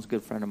 Cody Kellum's a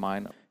good friend of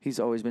mine. He's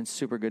always been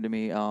super good to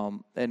me,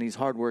 and he's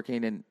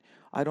hardworking. And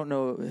I don't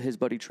know his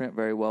buddy Trent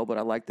very well, but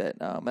I like that.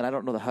 And I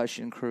don't know the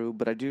Hushin crew,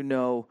 but I do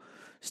know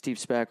Steve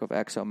Speck of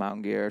Exo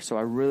Mountain Gear. So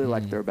I really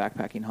like their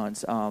backpacking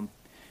hunts.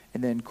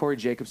 And then Corey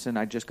Jacobson,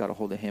 I just got a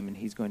hold of him, and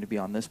he's going to be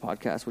on this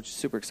podcast, which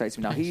super excites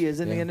me. Now, he is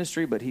in the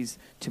industry, but he's,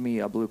 to me,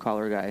 a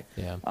blue-collar guy.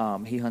 Yeah.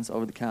 He hunts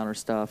over-the-counter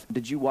stuff.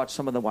 Did you watch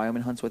some of the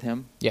Wyoming hunts with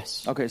him?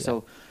 Yes. Okay,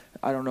 so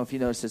I don't know if you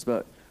noticed this,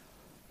 but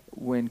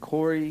when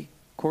Corey's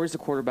the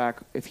quarterback,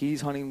 if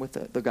he's hunting with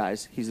the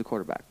guys, he's the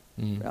quarterback.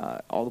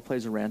 All the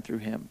plays are ran through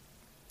him,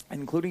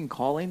 including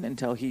calling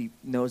until he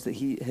knows that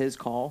his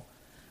call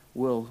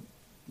will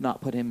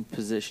not put him in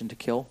position to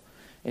kill.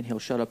 And he'll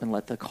shut up and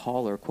let the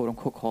caller,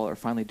 quote-unquote caller,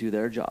 finally do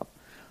their job.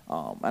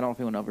 I don't know if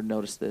anyone ever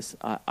noticed this.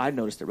 I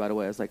noticed it right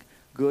away. I was like,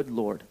 good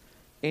Lord.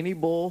 Any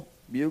bull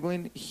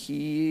bugling,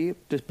 he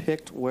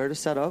picked where to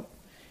set up.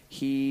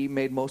 He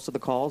made most of the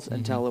calls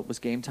until it was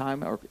game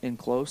time or in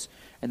close,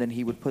 and then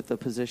he would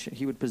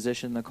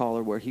position the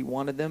caller where he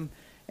wanted them,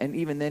 and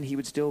even then he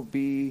would still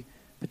be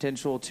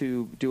potential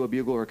to do a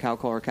bugle or a cow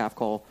call or a calf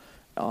call,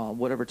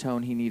 whatever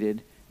tone he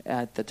needed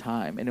at the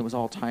time, and it was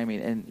all timing.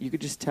 And you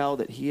could just tell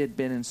that he had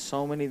been in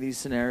so many of these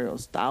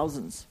scenarios,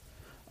 thousands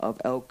of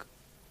elk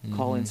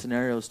calling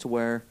scenarios, to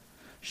where,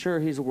 sure,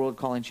 he's a world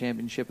calling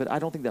championship, but I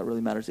don't think that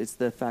really matters. It's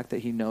the fact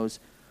that he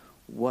knows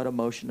what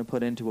emotion to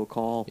put into a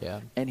call,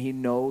 and he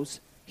knows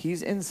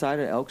he's inside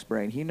of elk's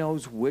brain. He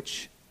knows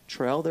which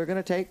trail they're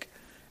going to take,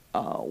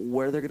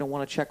 where they're going to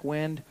want to check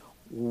wind,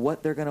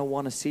 what they're going to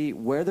want to see,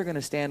 where they're going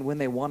to stand when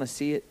they want to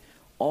see it.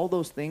 All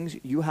those things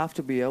you have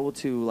to be able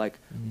to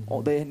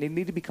they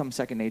need to become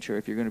second nature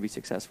if you're going to be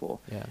successful.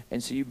 Yeah.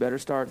 And so you better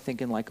start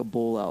thinking like a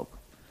bull elk,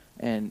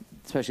 and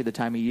especially the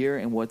time of year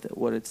and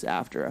what it's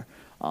after.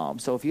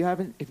 So if you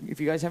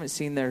guys haven't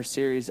seen their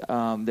series,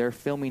 they're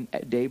filming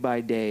day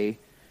by day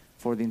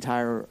for the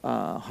entire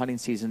hunting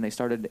season. They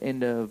started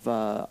end of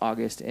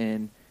August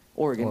in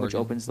Oregon, which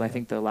opens I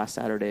think the last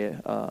Saturday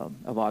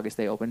of August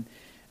they open,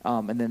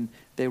 and then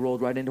they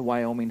rolled right into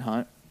Wyoming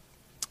hunt.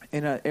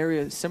 In an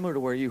area similar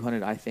to where you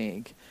hunted, I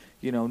think,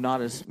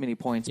 not as many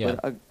points,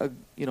 but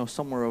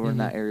somewhere over in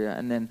that area.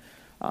 And then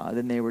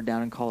they were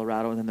down in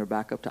Colorado, and then they're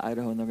back up to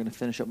Idaho, and they're going to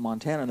finish up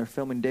Montana. And they're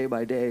filming day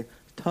by day,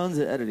 tons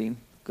of editing.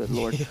 Good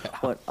Lord!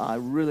 But I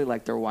really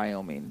like their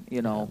Wyoming,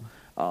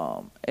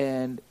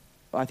 and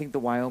I think the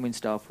Wyoming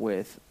stuff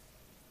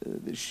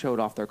showed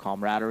off their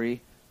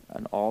camaraderie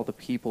and all the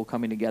people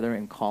coming together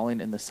and calling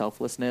and the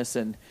selflessness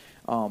and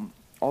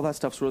all that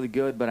stuff's really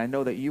good. But I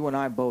know that you and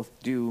I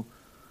both do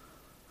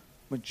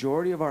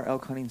majority of our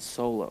elk hunting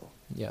solo.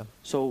 Yeah.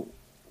 So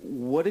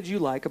what did you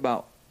like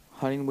about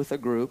hunting with a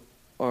group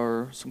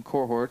or some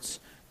cohorts?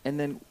 And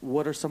then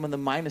what are some of the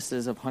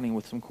minuses of hunting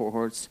with some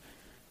cohorts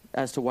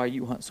as to why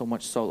you hunt so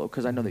much solo?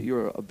 Because I know that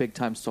you're a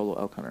big-time solo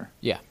elk hunter.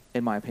 Yeah.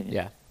 In my opinion.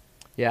 Yeah.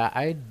 Yeah,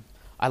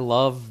 I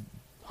love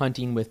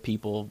hunting with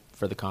people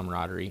for the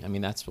camaraderie. I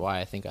mean, that's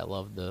why I think I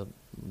love the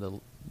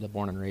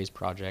Born and Raised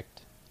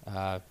project.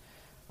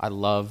 I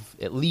love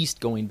at least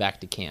going back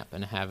to camp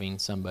and having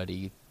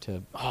somebody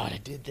to, I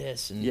did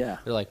this. And they're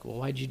like, well,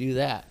 why'd you do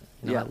that?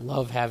 I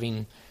love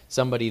having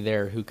somebody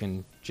there who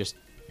can just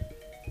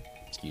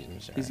Excuse me,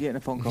 sorry. He's getting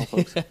a phone call,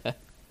 folks.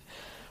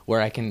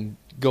 Where I can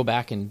go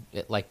back and,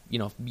 like, you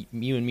know,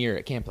 you and me are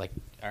at camp, like,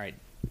 all right,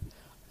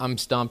 I'm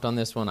stumped on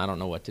this one. I don't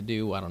know what to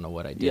do. I don't know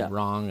what I did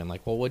wrong. And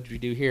like, well, what did you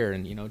do here?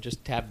 And, you know,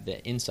 just have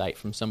the insight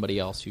from somebody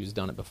else who's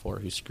done it before,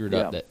 who's screwed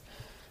up. That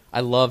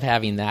I love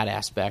having that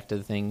aspect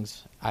of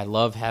things. I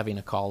love having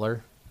a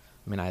caller.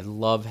 I mean, I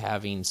love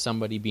having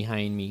somebody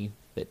behind me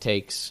that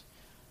takes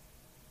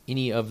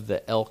any of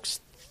the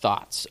elk's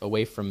thoughts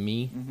away from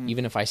me. Mm-hmm.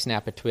 Even if I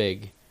snap a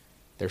twig,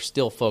 they're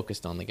still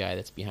focused on the guy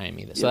that's behind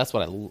me. So that's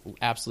what I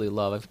absolutely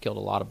love. I've killed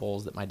a lot of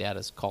bulls that my dad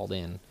has called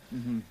in.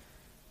 Mm-hmm.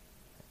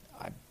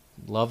 I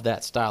love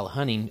that style of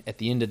hunting. At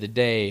the end of the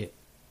day,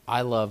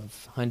 I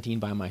love hunting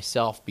by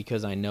myself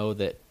because I know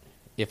that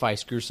if I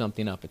screw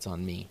something up, it's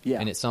on me. Yeah.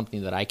 And it's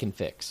something that I can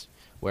fix,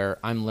 where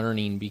I'm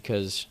learning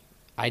because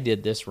I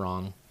did this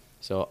wrong,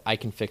 so I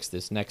can fix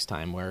this next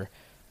time. Where,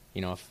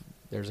 you know, if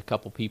there's a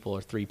couple people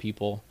or 3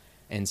 people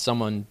and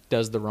someone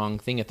does the wrong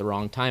thing at the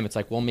wrong time, it's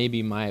like, well,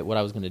 maybe what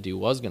I was going to do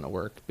was going to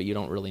work, but you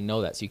don't really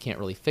know that, so you can't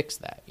really fix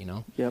that, you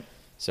know? Yep.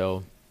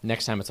 So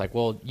next time it's like,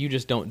 well, you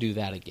just don't do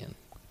that again,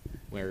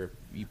 where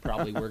you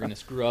probably were going to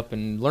screw up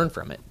and learn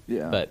from it.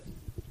 Yeah. But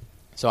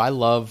so I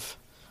love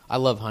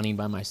hunting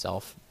by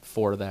myself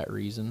for that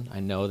reason. I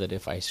know that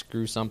if I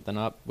screw something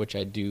up, which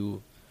I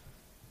do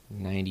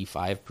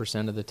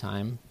 95% of the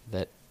time,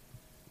 that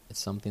it's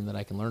something that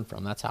I can learn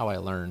from. That's how I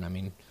learn. I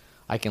mean,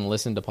 I can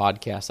listen to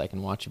podcasts, I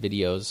can watch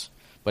videos,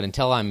 but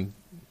until I'm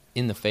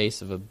in the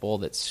face of a bull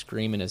that's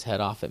screaming his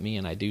head off at me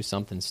and I do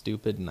something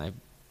stupid and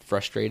I'm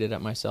frustrated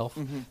at myself,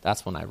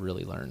 that's when I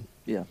really learn.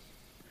 Yeah.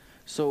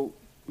 So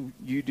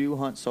you do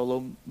hunt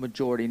solo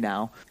majority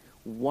now.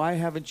 Why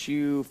haven't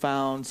you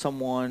found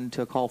someone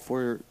to call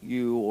for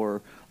you?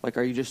 Or, like,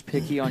 are you just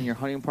picky on your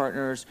hunting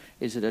partners?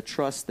 Is it a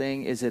trust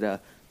thing? Is it a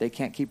they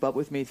can't keep up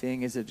with me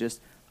thing? Is it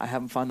just I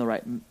haven't found the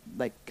right,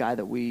 like, guy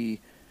that we,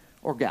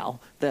 or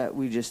gal, that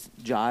we just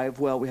jive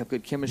well, we have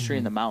good chemistry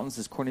in the mountains,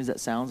 as corny as that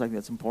sounds, like,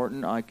 that's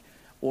important? Like,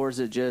 or is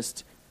it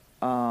just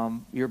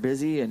you're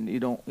busy and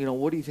you don't, you know,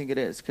 what do you think it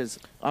is? Because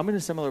I'm in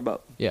a similar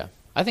boat. Yeah.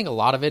 I think a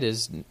lot of it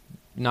is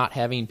not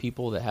having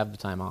people that have the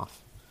time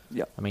off.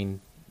 Yeah. I mean,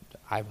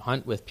 I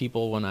hunt with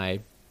people when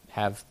I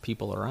have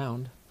people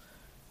around.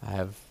 I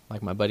have,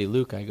 like, my buddy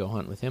Luke, I go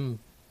hunt with him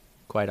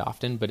quite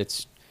often, but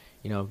it's,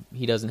 you know,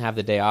 he doesn't have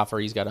the day off, or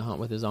he's got to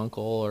hunt with his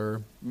uncle,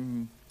 or,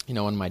 you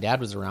know, when my dad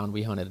was around,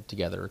 we hunted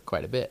together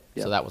quite a bit.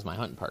 Yep. So that was my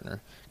hunting partner,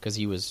 because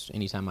he was,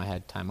 anytime I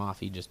had time off,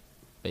 he'd just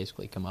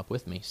basically come up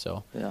with me.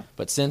 So,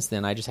 but since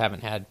then, I just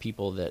haven't had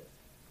people that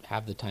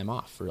have the time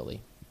off,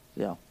 really.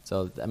 Yeah.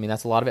 So, I mean,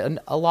 that's a lot of it. And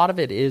a lot of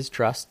it is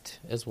trust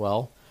as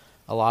well.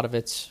 A lot of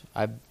it's,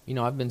 I've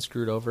been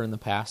screwed over in the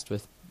past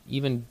with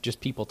even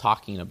just people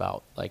talking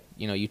about, like,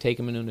 you know, you take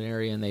them into an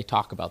area and they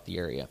talk about the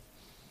area.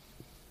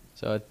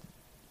 So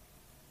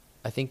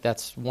I think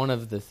that's one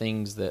of the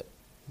things that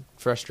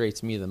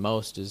frustrates me the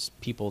most is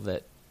people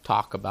that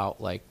talk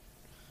about, like,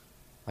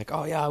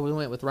 oh yeah, we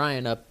went with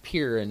Ryan up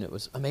here and it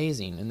was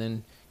amazing. And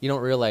then you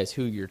don't realize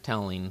who you're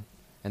telling,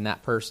 and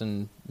that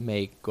person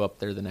may go up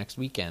there the next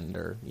weekend,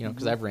 or, you know,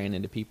 because I've ran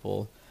into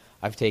people,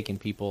 I've taken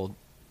people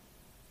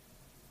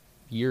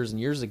years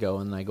and years ago,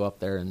 and I go up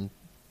there and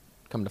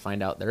come to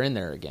find out they're in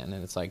there again.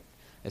 And it's like,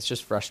 it's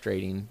just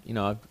frustrating. You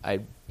know, I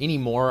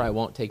anymore, I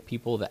won't take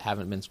people that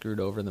haven't been screwed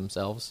over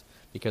themselves,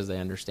 because they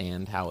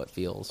understand how it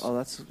feels. Oh,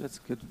 that's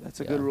good. That's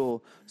a good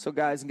rule. So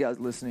guys and gals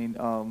listening,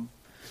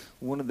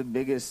 one of the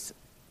biggest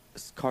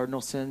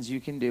cardinal sins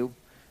you can do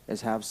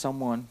is have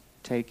someone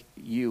take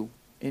you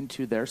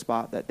into their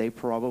spot that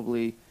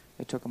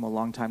it took them a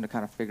long time to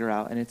kind of figure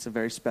out. And it's a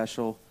very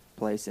special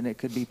place, and it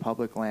could be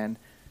public land.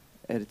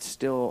 And it's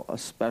still a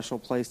special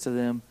place to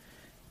them.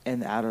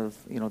 And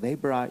they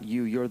brought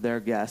you, you're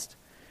their guest.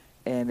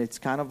 And it's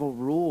kind of a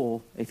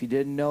rule, if you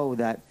didn't know,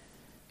 that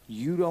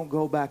you don't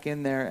go back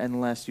in there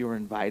unless you're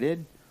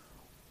invited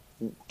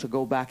to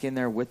go back in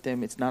there with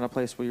them. It's not a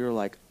place where you're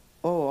like,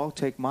 oh, I'll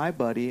take my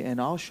buddy and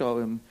I'll show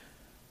him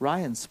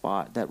Ryan's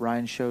spot that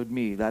Ryan showed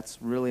me. That's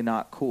really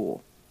not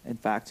cool. In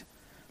fact,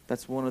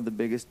 that's one of the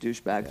biggest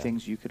douchebag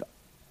things you could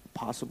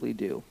possibly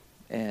do.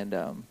 And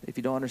if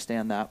you don't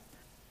understand that,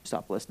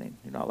 stop listening.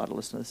 You're not allowed to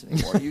listen to this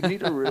anymore. You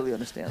need to really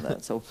understand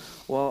that. So,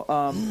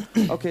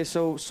 okay,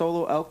 so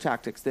solo elk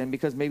tactics then,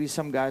 because maybe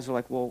some guys are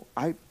like, well,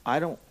 I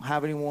don't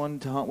have anyone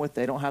to hunt with.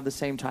 They don't have the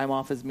same time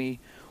off as me,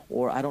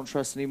 or I don't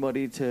trust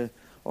anybody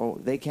or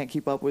they can't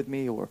keep up with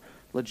me, or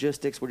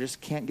logistics. We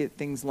just can't get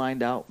things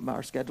lined out,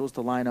 our schedules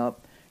to line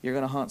up. You're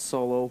going to hunt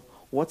solo.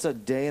 What's a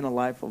day in the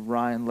life of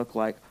Ryan look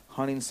like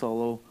hunting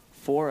solo,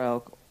 4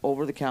 elk,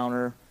 over the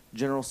counter,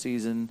 general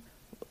season,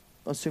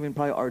 assuming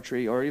probably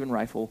archery or even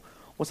rifle?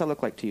 What's that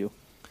look like to you?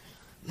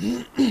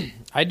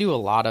 I do a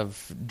lot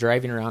of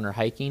driving around or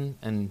hiking,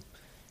 and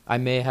I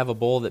may have a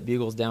bull that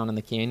bugles down in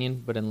the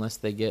canyon, but unless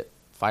they get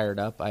fired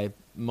up, I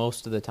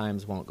most of the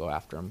times won't go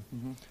after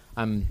them.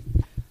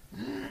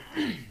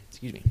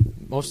 Excuse me.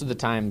 Most of the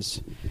times,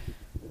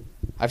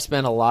 I've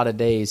spent a lot of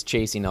days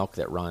chasing elk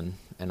that run,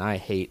 and I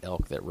hate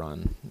elk that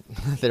run.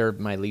 They're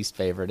my least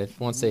favorite.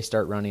 Once they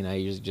start running, I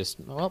usually just,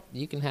 well,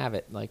 you can have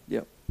it. Like,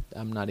 Yep.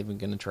 I'm not even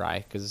going to try,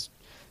 because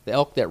the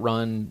elk that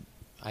run,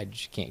 I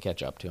just can't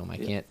catch up to them.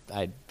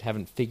 I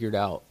haven't figured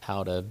out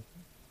how to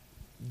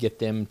get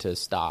them to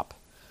stop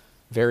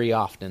very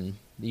often.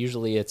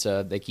 Usually it's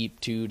they keep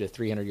 200 to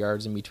 300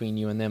 yards in between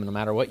you and them, no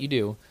matter what you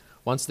do.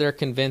 Once they're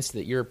convinced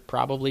that you're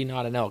probably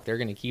not an elk, they're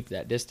going to keep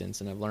that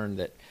distance. And I've learned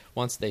that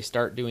once they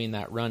start doing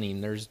that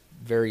running, there's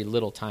very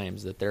little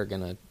times that they're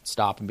going to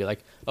stop and be like,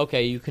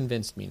 okay, you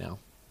convinced me now.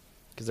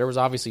 Because there was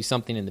obviously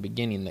something in the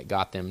beginning that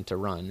got them to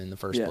run in the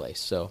first place.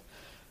 So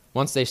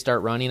once they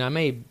start running, I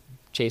may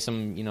chase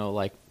them,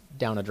 like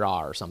down a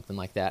draw or something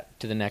like that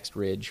to the next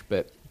ridge.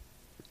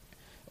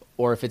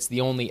 Or if it's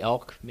the only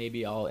elk,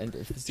 maybe and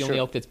if it's the only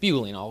elk that's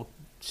bugling, I'll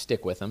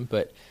stick with them.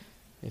 But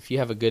if you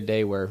have a good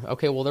day where,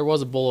 okay, well, there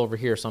was a bull over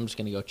here, so I'm just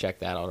going to go check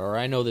that out. Or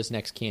I know this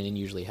next canyon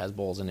usually has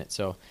bulls in it.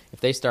 So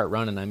if they start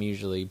running, I'm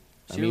usually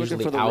you're looking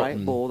for the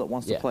right bull that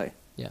wants to play.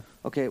 Yeah.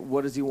 Okay,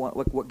 what does he want?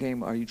 Like, what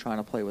game are you trying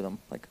to play with him?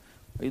 Like,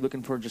 are you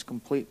looking for just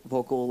complete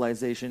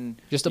vocalization?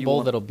 Just a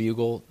bull that'll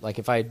bugle. Like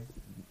if I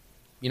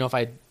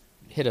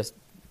hit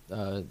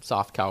a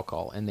soft cow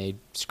call and they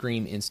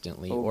scream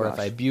instantly, if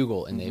I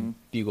bugle and they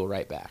bugle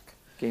right back.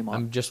 Game on.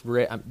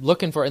 I'm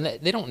looking for, and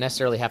they don't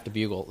necessarily have to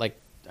bugle. Like,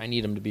 I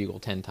need them to bugle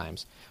 10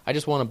 times. I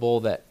just want a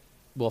bull that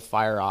will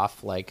fire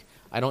off. Like,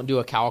 I don't do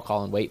a cow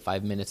call and wait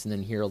 5 minutes and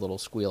then hear a little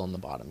squeal in the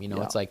bottom.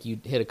 It's like you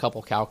hit a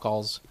couple cow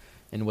calls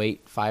and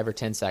wait 5 or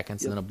 10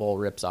 seconds, and then a bull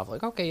rips off.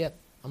 Like, okay, I'll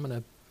go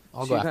after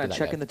that. You're kind of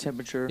checking the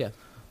temperature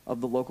of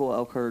the local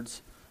elk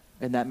herds,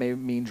 and that may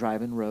mean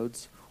driving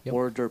roads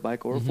or a dirt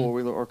bike or a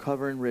four-wheeler or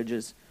covering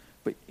ridges.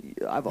 But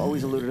I've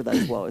always alluded to that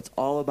as well. It's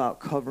all about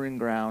covering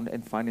ground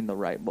and finding the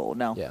right bull.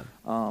 Now,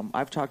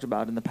 I've talked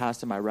about in the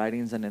past in my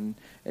writings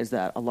is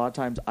that a lot of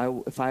times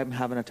if I'm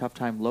having a tough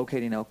time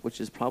locating elk, which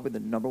is probably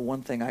the number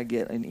one thing I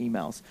get in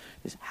emails,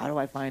 is how do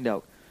I find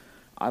elk?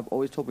 I've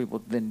always told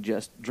people, then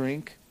just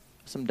drink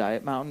some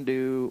Diet Mountain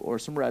Dew or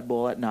some Red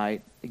Bull at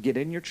night, get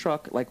in your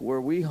truck, like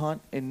where we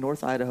hunt in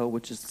North Idaho,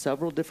 which is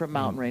several different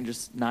mountain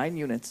ranges, 9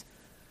 units.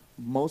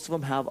 Most of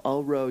them have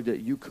a road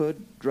that you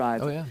could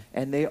drive,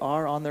 and they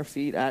are on their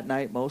feet at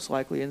night, most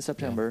likely in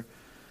September.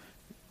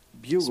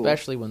 Bugle,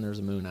 especially when there's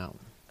a moon out.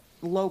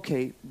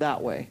 Locate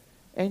that way,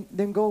 and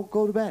then go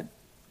to bed,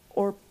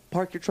 or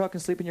park your truck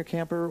and sleep in your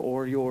camper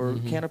or your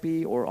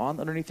canopy or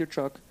underneath your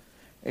truck,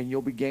 and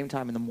you'll be game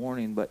time in the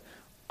morning. But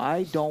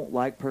I don't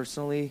like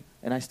personally,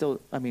 and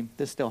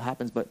this still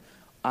happens, but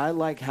I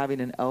like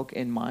having an elk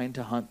in mind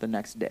to hunt the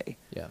next day.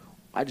 Yeah,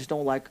 I just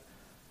don't like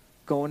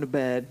going to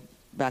bed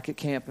back at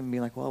camp and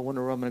being like, well, I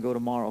wonder where I'm going to go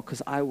tomorrow,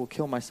 because I will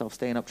kill myself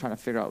staying up trying to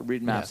figure out,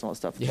 read maps and all that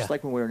stuff. Just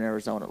like when we were in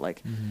Arizona,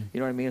 like, you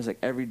know what I mean? It's like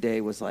every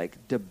day was like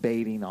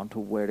debating on to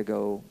where to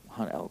go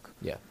hunt elk.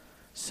 Yeah.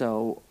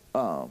 So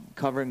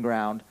covering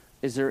ground,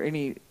 is there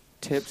any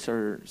tips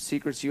or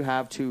secrets you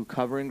have to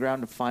covering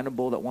ground to find a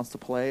bull that wants to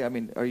play? I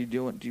mean,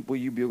 will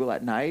you bugle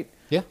at night?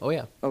 Yeah. Oh,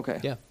 yeah.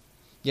 Okay. Yeah.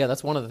 Yeah,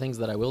 that's one of the things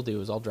that I will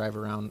do is I'll drive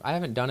around. I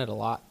haven't done it a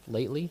lot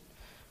lately,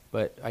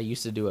 but I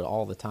used to do it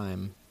all the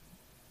time,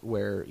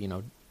 where,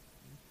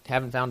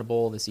 haven't found a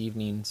bull this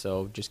evening,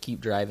 so just keep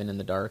driving in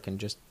the dark and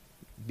just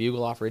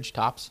bugle off ridge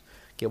tops,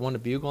 get one to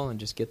bugle and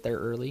just get there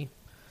early,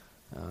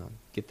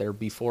 get there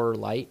before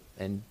light,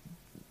 and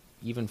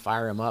even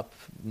fire them up.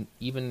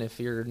 Even if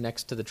you're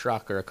next to the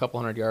truck or a couple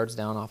hundred yards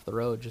down off the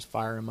road, just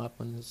fire them up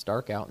when it's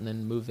dark out and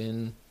then move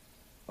in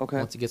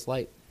once it gets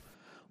light.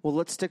 Well,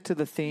 let's stick to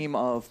the theme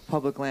of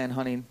public land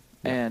hunting,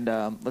 and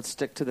let's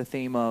stick to the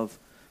theme of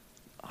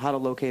how to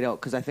locate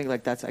elk, because I think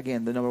like that's,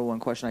 again, the number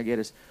one question I get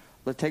is,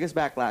 let's take us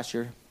back last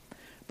year.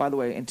 By the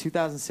way, in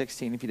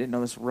 2016, if you didn't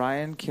know this,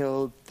 Ryan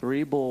killed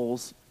 3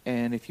 bulls,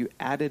 and if you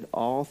added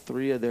all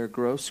 3 of their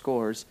gross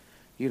scores,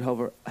 you'd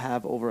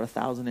have over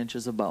 1,000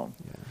 inches of bone.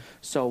 Yeah.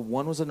 So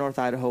one was a North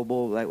Idaho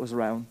bull that was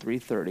around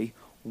 330.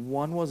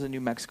 One was a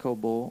New Mexico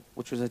bull,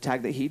 which was a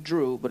tag that he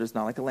drew, but it's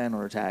not like a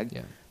landowner tag,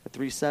 a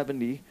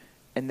 370.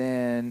 And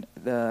then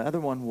the other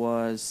one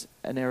was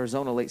an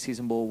Arizona late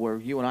season bull where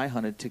you and I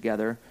hunted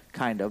together,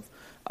 kind of.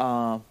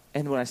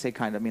 And when I say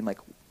kind of, I mean like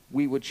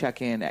we would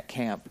check in at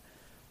camp,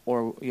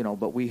 or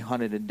but we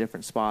hunted in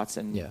different spots,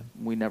 and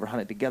we never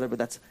hunted together. But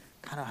that's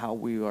kind of how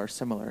we are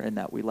similar in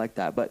that we like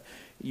that. But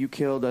you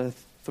killed a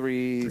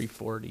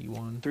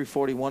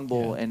 341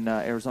 bull in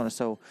Arizona,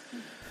 so.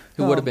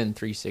 Who would have been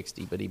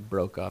 360, but he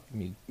broke up.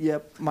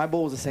 Yep, my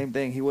bull was the same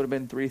thing. He would have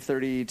been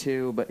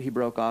 332, but he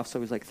broke off, so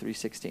he was like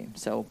 316.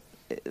 So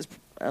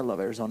I love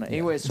Arizona. Yeah.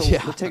 Anyway, so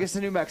let's take us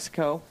to New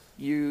Mexico.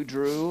 You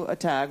drew a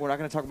tag. We're not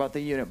going to talk about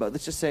the unit, but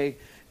let's just say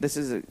this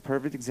is a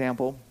perfect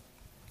example.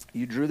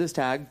 You drew this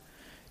tag.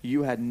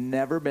 You had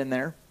never been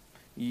there.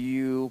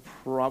 You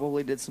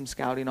probably did some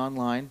scouting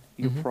online.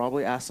 You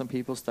probably asked some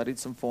people, studied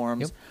some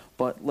forums. Yep.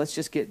 But let's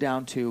just get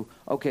down to,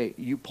 okay,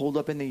 you pulled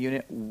up in the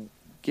unit.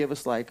 Give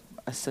us like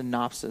a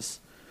synopsis,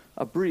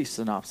 a brief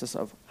synopsis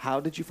of how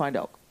did you find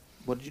elk?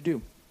 What did you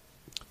do?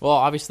 Well,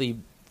 obviously,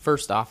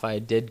 first off, I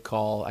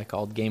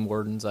called game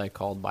wardens, I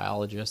called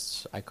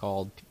biologists, I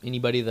called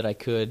anybody that I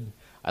could.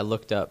 I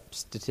looked up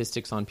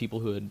statistics on people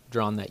who had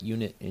drawn that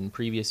unit in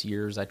previous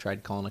years. I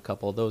tried calling a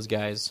couple of those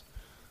guys.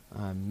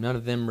 None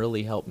of them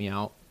really helped me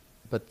out,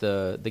 but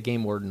the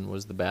game warden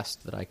was the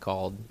best that I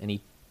called, and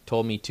he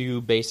told me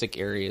 2 basic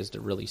areas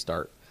to really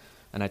start.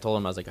 And I told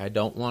him, I was like, I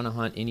don't want to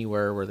hunt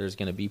anywhere where there's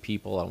going to be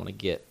people. I want to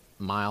get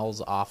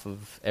miles off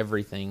of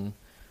everything,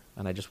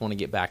 and I just want to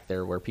get back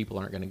there where people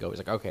aren't going to go. He's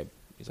like, okay.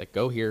 He's like,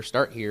 go here,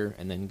 start here,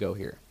 and then go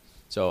here.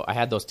 So I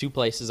had those 2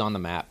 places on the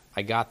map.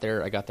 I got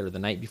there the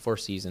night before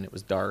season. It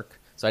was dark,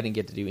 so I didn't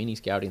get to do any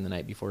scouting the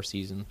night before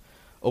season.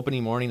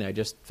 Opening morning, I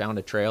just found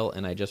a trail,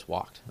 and I just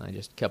walked. And I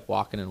just kept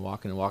walking and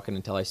walking and walking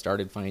until I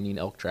started finding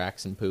elk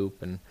tracks and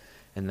poop, and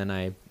then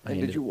I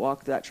did you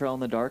walk that trail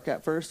in the dark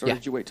at first, or Yeah.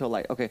 did you wait till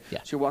light? Okay, Yeah.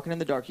 So you're walking in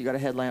the dark. You got a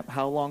headlamp.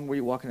 How long were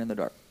you walking in the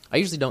dark? I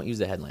usually don't use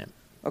the headlamp.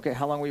 Okay,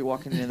 how long were you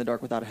walking in the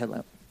dark without a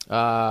headlamp?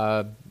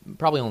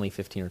 Probably only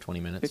 15 or 20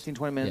 minutes. 15,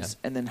 20 minutes.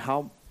 Yeah. And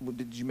then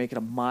did you make it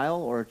a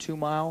mile or a 2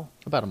 mile?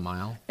 About a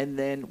mile. And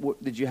then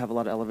did you have a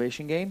lot of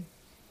elevation gain?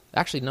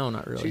 Actually, no,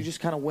 not really. So you just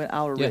kind of went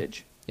out a Yeah.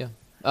 ridge. Yeah.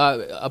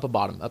 Up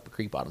a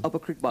creek bottom. Up a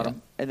creek bottom.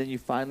 Yeah. And then you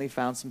finally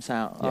found some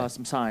Yeah.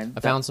 some sign. I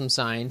found some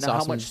sign. Now, saw how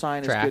some much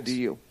sign tracks. is good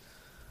to you?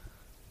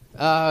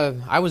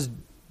 I was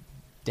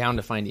down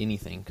to find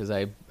anything because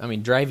I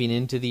mean, driving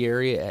into the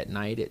area at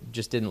night, it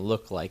just didn't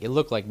look like, it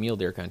looked like mule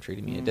deer country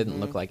to me. It didn't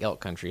look like elk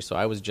country. So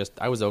I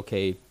was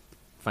okay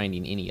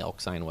finding any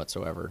elk sign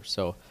whatsoever.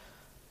 So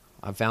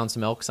I found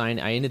some elk sign.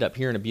 I ended up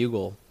hearing a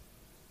bugle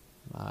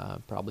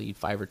probably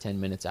 5 or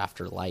 10 minutes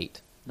after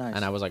light. Nice.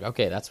 And I was like,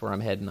 okay, that's where I'm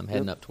heading. I'm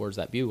heading up towards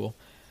that bugle.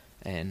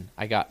 And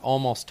I got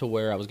almost to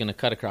where I was going to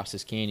cut across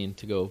this canyon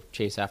to go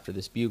chase after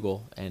this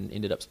bugle, and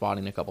ended up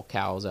spotting a couple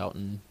cows out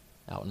in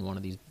one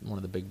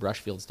of the big brush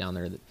fields down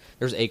there.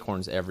 There's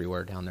acorns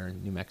everywhere down there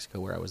in New Mexico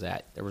where I was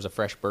at. There was a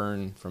fresh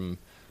burn from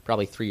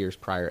probably 3 years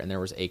prior, and there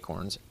was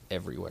acorns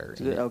everywhere.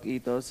 Did the elk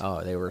eat those?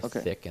 Oh, they were Okay.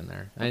 thick in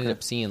there. I ended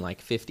up seeing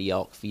like 50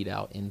 elk feed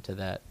out into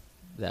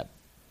that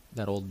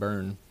old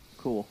burn.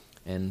 Cool.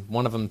 And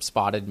one of them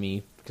spotted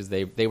me because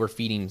they were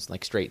feeding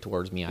like straight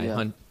towards me. I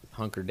Yeah.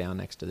 hunkered down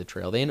next to the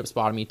trail. They ended up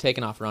spotting me,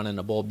 taking off running.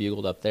 A bull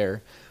bugled up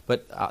there,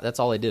 but that's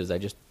all I did is I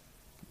just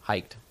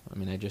hiked. I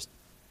mean,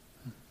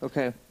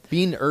 Okay.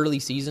 being early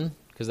season,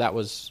 because that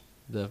was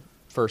the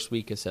first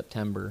week of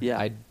September.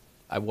 Yeah.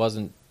 I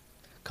wasn't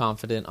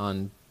confident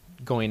on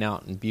going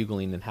out and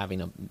bugling and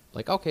having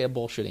a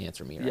bull should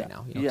answer me right Yeah.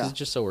 now. You know, Yeah. 'cause it's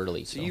just so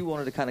early. So you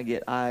wanted to kind of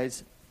get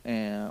eyes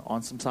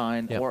on some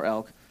sign Yep. or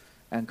elk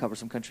and cover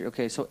some country.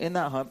 Okay, so in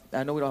that hunt,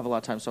 I know we don't have a lot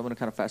of time, so I'm going to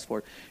kind of fast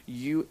forward.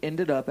 You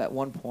ended up at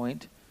one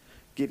point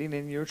getting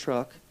in your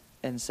truck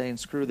and saying,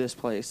 screw this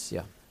place.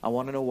 Yeah. I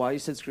want to know why you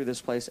said screw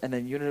this place, and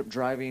then you ended up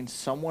driving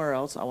somewhere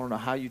else. I want to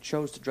know how you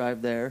chose to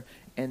drive there,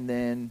 and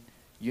then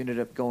you ended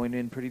up going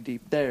in pretty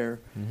deep there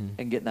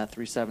and getting that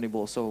 370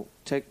 bull. So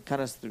take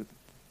kind of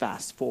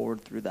fast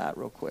forward through that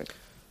real quick.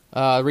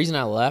 The reason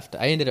I left,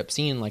 I ended up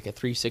seeing like a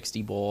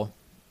 360 bull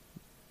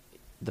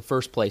the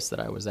first place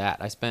that I was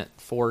at. I spent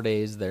 4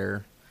 days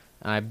there,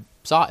 and I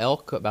saw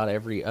elk about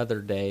every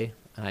other day,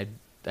 and I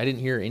didn't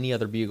hear any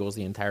other bugles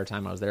the entire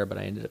time I was there, but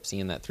I ended up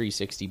seeing that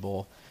 360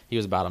 bull. He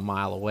was about a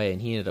mile away,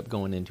 and he ended up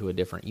going into a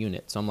different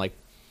unit. So I'm like,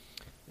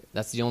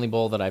 that's the only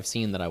bull that I've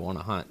seen that I want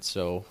to hunt.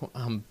 So,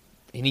 and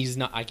he's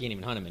not, I can't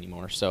even hunt him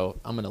anymore. So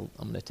I'm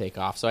gonna take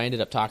off. So I ended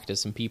up talking to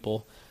some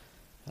people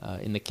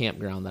in the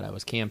campground that I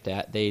was camped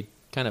at. They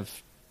kind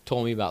of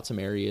told me about some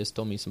areas,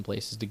 told me some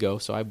places to go.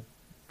 So I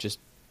just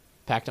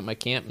packed up my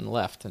camp and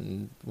left,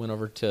 and went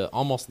over to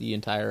almost the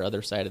entire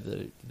other side of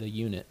the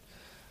unit.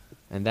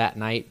 And that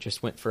night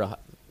just went for a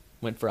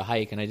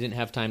hike, and I didn't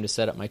have time to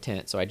set up my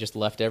tent, so I just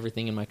left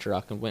everything in my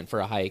truck and went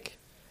for a hike,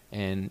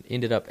 and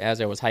ended up,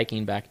 as I was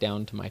hiking back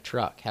down to my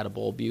truck, had a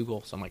bull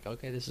bugle. So I'm like,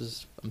 okay,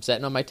 I'm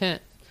setting up my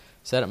tent.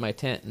 Set up my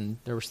tent, and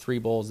there was 3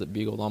 bulls that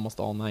bugled almost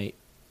all night.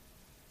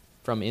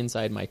 From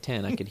inside my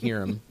tent, I could hear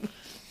them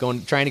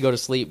trying to go to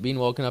sleep, being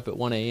woken up at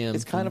 1 a.m.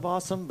 It's kind of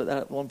awesome, but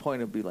at one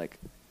point it'd be like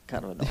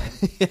kind of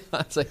annoying. Yeah,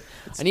 it's like,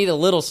 I need a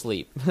little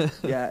sleep.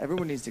 Yeah,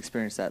 everyone needs to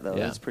experience that though.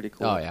 Yeah. It's pretty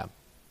cool. Oh, yeah.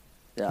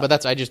 Yeah.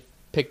 But I just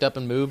picked up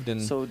and moved.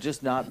 And So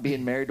just not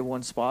being married to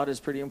one spot is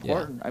pretty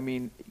important. I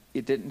mean,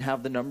 it didn't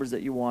have the numbers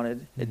that you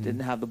wanted. It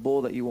didn't have the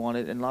bull that you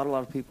wanted. And not a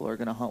lot of people are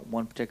going to hunt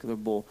one particular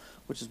bull,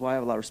 which is why I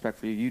have a lot of respect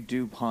for you. You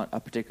do hunt a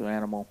particular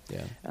animal.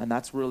 Yeah. And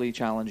that's really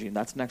challenging.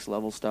 That's next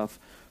level stuff.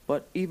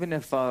 But even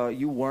if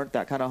you weren't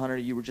that kind of hunter,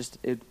 you were just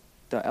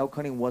the elk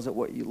hunting wasn't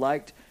what you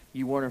liked,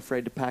 you weren't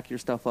afraid to pack your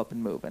stuff up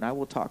and move. And I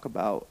will talk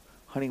about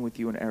hunting with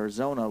you in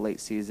Arizona late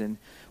season.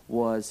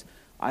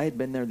 I had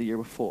been there the year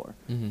before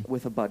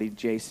with a buddy,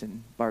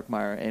 Jason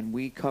Barkmeyer, and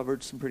we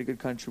covered some pretty good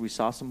country. We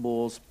saw some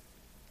bulls.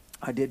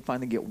 I did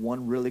finally get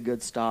one really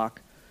good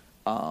stock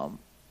on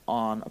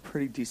a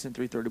pretty decent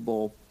 330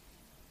 bull.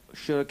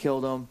 Should have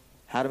killed him,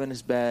 had him in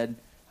his bed.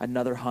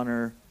 Another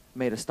hunter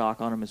made a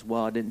stock on him as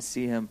well. I didn't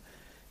see him,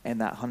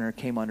 and that hunter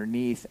came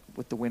underneath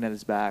with the wind at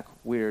his back.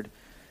 Weird.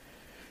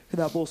 And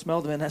that bull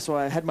smelled him, and that's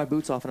why I had my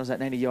boots off, and I was at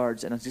 90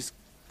 yards, and I just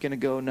going to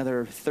go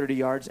another 30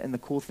 yards. And the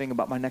cool thing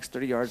about my next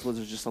 30 yards was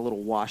there's just a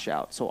little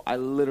washout. So I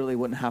literally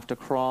wouldn't have to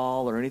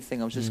crawl or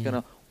anything. I was just going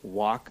to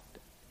walk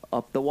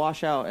up the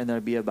washout, and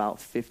there'd be about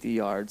 50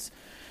 yards.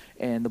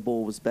 And the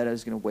bull was better. I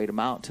was going to wait him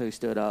out until he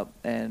stood up.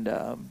 And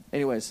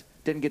anyways,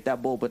 didn't get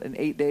that bull. But in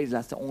 8 days,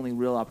 that's the only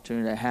real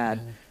opportunity I had.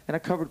 And I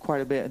covered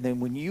quite a bit. And then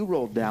when you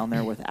rolled down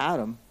there with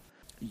Adam,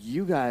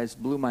 you guys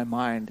blew my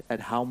mind at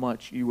how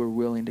much you were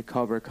willing to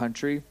cover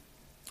country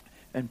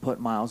and put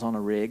miles on a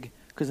rig.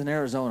 Because in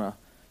Arizona,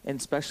 and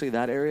especially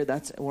that area,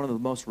 that's one of the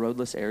most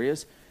roadless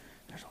areas.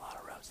 There's a lot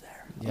of roads there.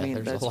 Yeah, I mean,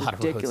 there's that's a lot of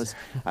ridiculous.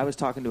 roads. I was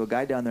talking to a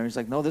guy down there. He's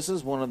like, no, this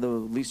is one of the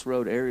least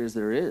road areas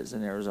there is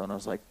in Arizona. I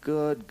was like,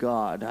 good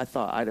God. I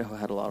thought Idaho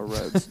had a lot of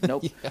roads.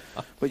 Nope.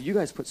 But you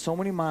guys put so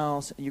many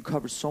miles. You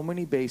covered so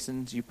many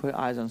basins. You put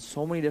eyes on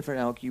so many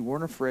different elk. You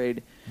weren't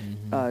afraid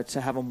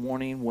to have a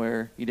morning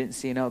where you didn't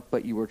see an elk,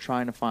 but you were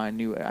trying to find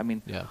new. I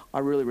mean, I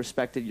really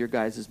respected your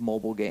guys'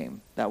 mobile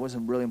game. That was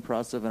really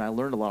impressive, and I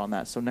learned a lot on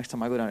that. So next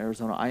time I go down to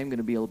Arizona, I am going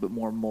to be a little bit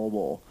more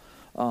mobile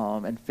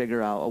and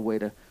figure out a way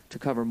to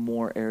cover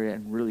more area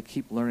and really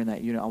keep learning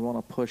that unit. I want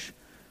to push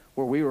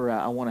where we were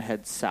at. I want to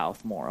head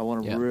south more. I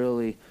want to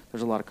really,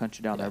 there's a lot of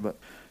country down there. But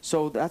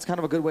so that's kind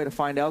of a good way to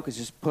find out, because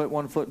just put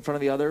one foot in front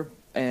of the other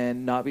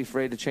and not be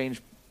afraid to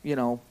change,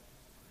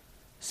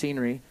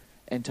 scenery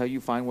until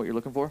you find what you're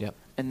looking for.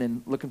 And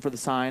then looking for the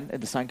sign.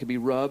 And the sign could be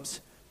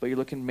rubs, but you're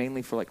looking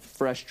mainly for like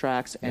fresh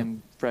tracks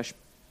and fresh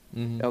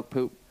elk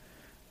poop,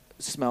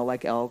 smell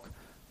like elk.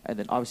 And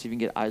then obviously you can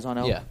get eyes on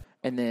elk.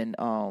 And then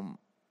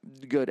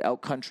good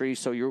elk country.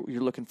 So you're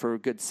looking for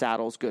good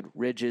saddles, good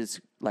ridges,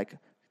 like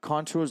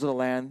contours of the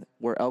land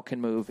where elk can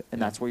move,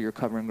 and that's where you're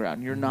covering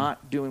ground. You're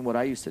not doing what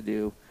I used to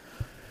do,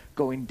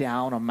 going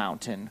down a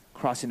mountain,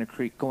 crossing a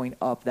creek, going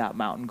up that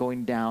mountain,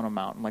 going down a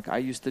mountain. Like I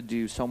used to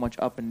do so much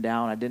up and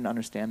down. I didn't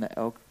understand that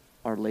elk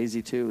are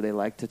lazy too. They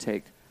like to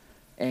take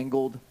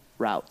angled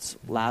routes,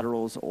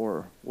 laterals,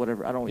 or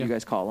whatever. I don't know what you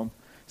guys call them,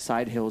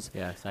 side hills.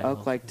 Elk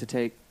hills. like to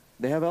take.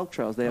 They have elk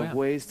trails. They have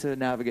ways to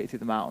navigate through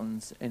the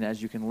mountains, and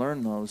as you can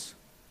learn those,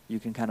 you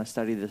can kind of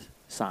study the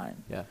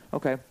sign.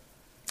 Okay.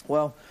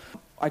 Well,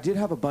 I did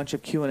have a bunch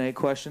of Q&A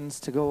questions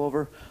to go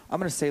over. I'm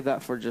going to save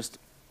that for just,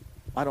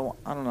 I don't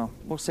know.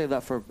 We'll save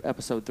that for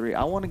episode 3.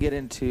 I want to get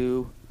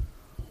into,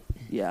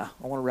 I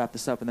want to wrap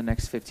this up in the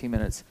next 15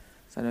 minutes,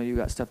 because I know you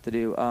got stuff to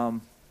do.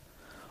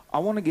 I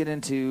want to get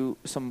into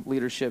some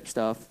leadership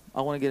stuff. I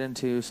want to get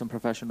into some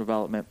professional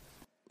development.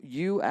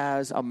 You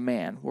as a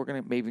man, we're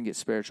going to maybe get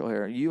spiritual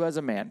here. You as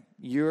a man,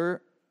 you're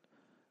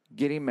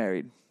getting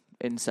married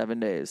in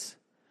 7 days.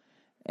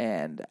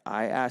 And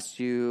I asked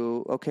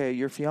you, okay,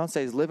 your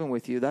fiance is living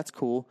with you. That's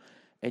cool.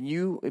 And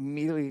you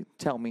immediately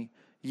tell me,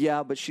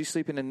 yeah, but she's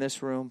sleeping in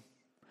this room.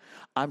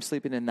 I'm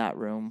sleeping in that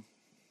room.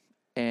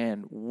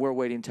 And we're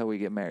waiting until we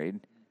get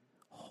married.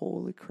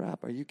 Holy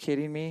crap. Are you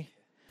kidding me?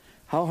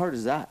 How hard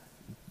is that?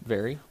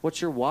 Very. What's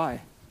your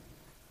why?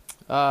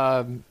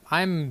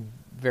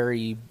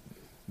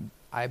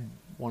 I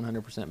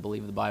 100%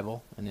 believe the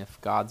Bible, and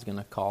if God's going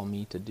to call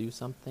me to do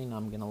something,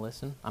 I'm going to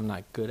listen. I'm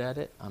not good at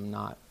it. I'm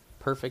not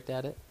perfect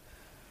at it,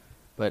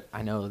 but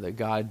I know that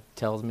God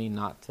tells me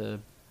not to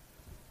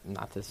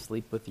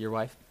sleep with your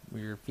wife,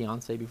 your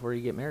fiance, before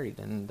you get married,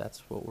 and that's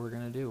what we're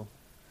going to do.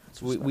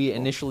 We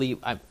initially,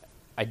 I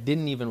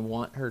didn't even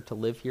want her to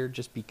live here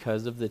just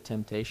because of the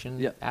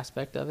temptation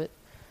aspect of it,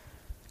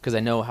 because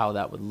I know how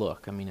that would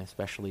look. I mean,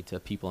 especially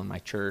to people in my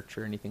church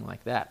or anything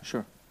like that.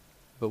 Sure.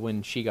 But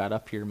when she got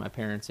up here, my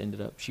parents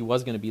she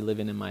was going to be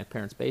living in my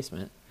parents'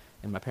 basement,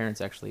 and my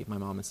parents actually, my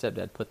mom and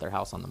stepdad, put their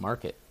house on the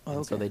market,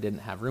 and so they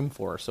didn't have room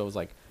for her. So it was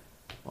like,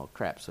 well,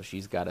 crap, so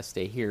she's got to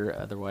stay here.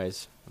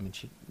 Otherwise, I mean,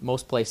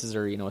 most places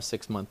are, a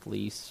 6-month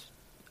lease,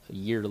 a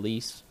year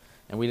lease,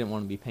 and we didn't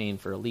want to be paying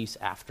for a lease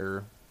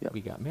after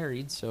we got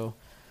married. So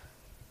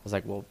I was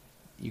like, well,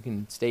 you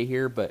can stay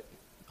here, but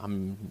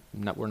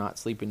we're not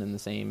sleeping in the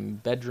same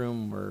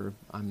bedroom, or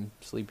I'm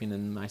sleeping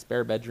in my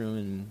spare bedroom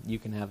and you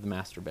can have the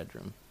master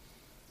bedroom.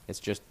 It's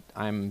just,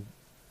 I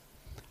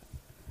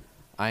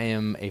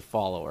am a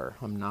follower.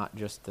 I'm not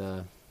just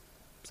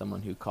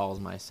someone who calls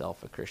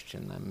myself a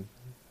Christian. I'm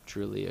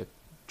truly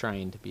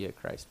trying to be a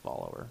Christ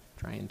follower,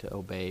 trying to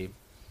obey.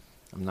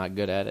 I'm not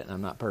good at it and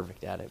I'm not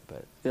perfect at it,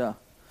 but. Yeah.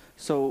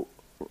 So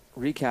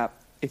recap,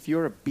 if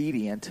you're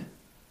obedient,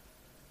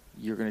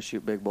 you're going to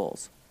shoot big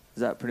bulls.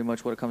 Is that pretty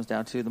much what it comes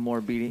down to? The more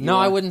obedient you are?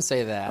 I wouldn't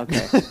say that.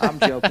 Okay. I'm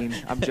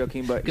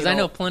joking, but because I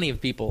know plenty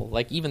of people,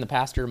 like even the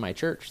pastor of my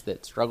church,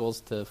 that struggles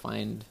to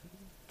find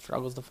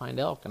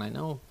elk, and I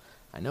know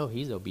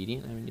he's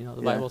obedient. I mean,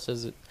 the Bible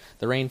says that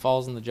the rain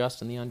falls on the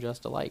just and the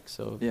unjust alike.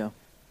 So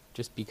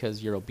just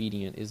because you're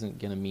obedient isn't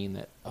going to mean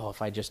that,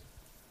 if I just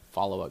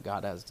follow what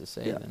God has to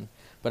say, then.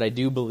 But I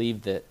do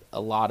believe that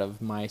a lot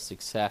of my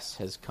success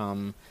has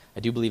come. I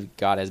do believe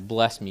God has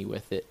blessed me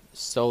with it,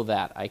 so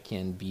that I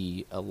can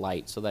be a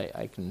light, so that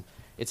I can.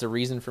 It's a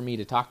reason for me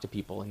to talk to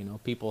people.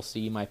 People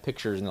see my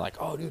pictures and they're like,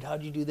 "Oh, dude,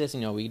 how'd you do this?"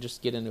 We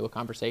just get into a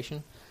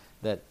conversation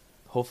that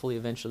hopefully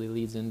eventually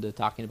leads into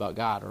talking about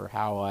God, or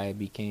how I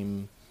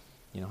became,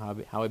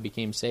 how I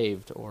became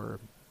saved, or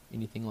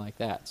anything like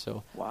that.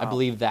 So Wow. I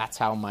believe that's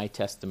how my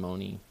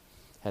testimony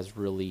has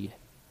really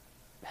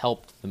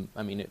helped them.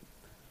 I mean,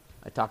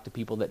 I talk to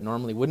people that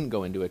normally wouldn't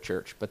go into a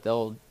church, but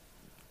they'll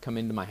come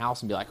into my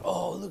house and be like,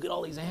 "Oh, look at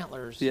all these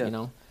antlers," Yeah. you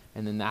know?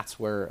 And then that's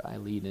where I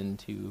lead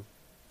into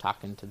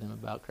talking to them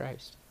about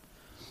Christ.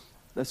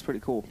 That's pretty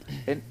cool.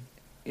 And,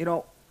 you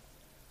know,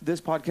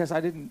 this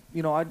podcast,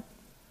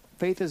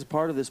 faith is a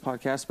part of this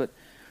podcast, but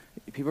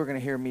people are going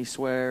to hear me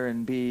swear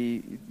and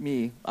be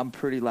me. I'm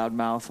pretty loud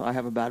mouth. I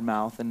have a bad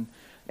mouth.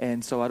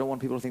 And so I don't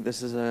want people to think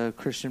this is a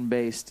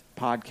Christian-based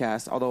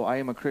podcast, although I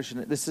am a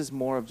Christian. This is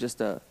more of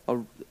just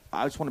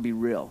I just want to be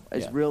real,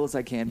 as real as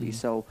I can be.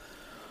 So,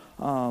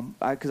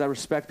 because I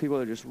respect people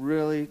that are just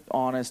really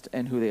honest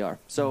in who they are.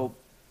 So,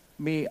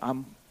 me,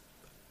 I'm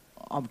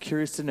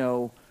curious to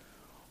know,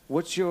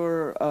 what's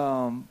your,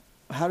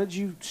 how did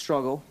you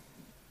struggle?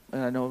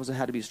 And I know it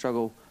had to be a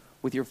struggle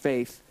with your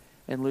faith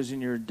and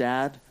losing your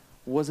dad.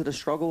 Was it a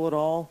struggle at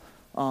all?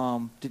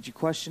 Did you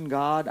question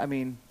God? I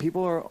mean,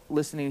 people are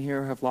listening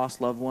here have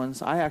lost loved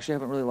ones. I actually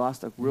haven't really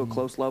lost a real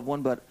close loved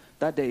one, but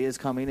that day is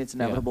coming. It's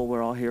inevitable.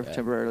 We're all here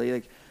temporarily.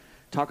 Like,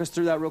 talk us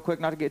through that real quick,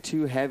 not to get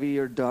too heavy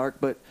or dark,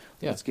 but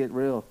let's get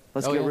real.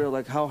 Let's get real.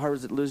 Like, how hard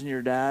was it losing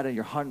your dad and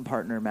your hunting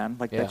partner, man?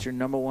 Like, that's your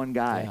number one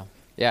guy.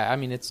 Yeah, I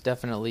mean, it's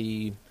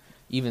definitely,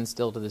 even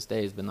still to this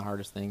day, has been the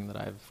hardest thing that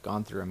I've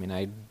gone through. I mean,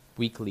 I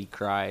weekly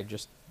cry,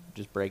 just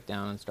break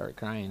down and start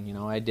crying. You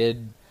know,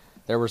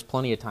 there was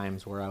plenty of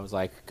times where I was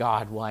like,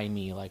 God, why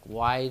me? Like,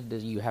 why do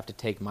you have to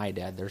take my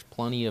dad? There's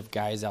plenty of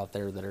guys out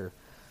there that are,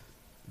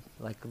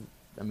 like,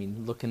 I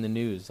mean, look in the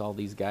news, all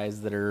these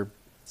guys that are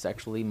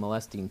sexually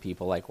molesting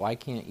people. Like, why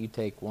can't you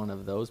take one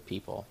of those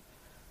people?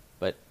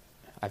 But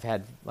I've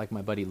had, like,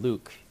 my buddy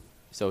Luke.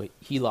 So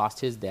he lost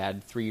his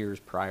dad 3 years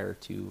prior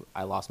to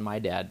I lost my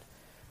dad.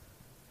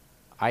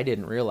 I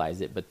didn't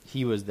realize it, but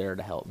he was there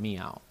to help me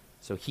out.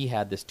 So he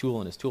had this tool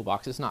in his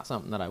toolbox. It's not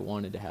something that I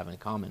wanted to have in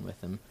common with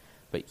him,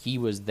 but he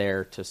was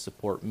there to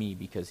support me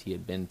because he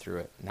had been through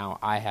it. Now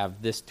I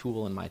have this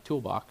tool in my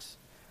toolbox.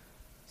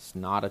 It's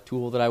not a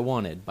tool that I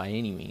wanted by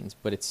any means,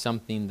 but it's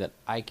something that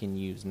I can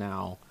use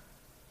now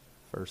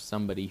for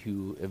somebody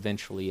who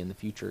eventually in the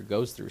future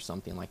goes through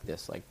something like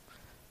this. Like,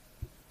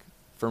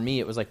 for me,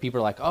 it was like people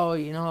are like, oh,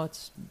 you know,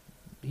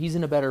 he's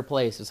in a better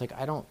place. It's like,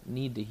 I don't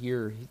need to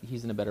hear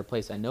he's in a better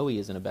place. I know he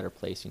is in a better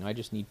place. You know, I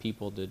just need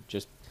people to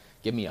just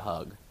give me a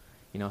hug.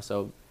 You know,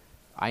 so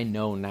I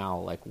know now,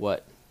 like,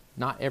 what,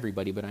 not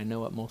everybody, but I know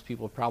what most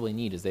people probably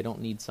need is they don't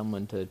need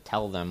someone to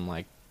tell them,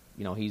 like,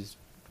 you know, he's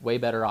way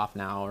better off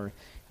now, or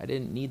I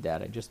didn't need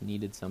that. I just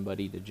needed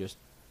somebody to just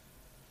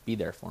be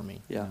there for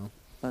me. Yeah, you know?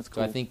 that's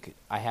cool. So I think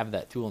I have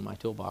that tool in my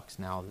toolbox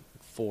now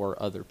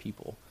for other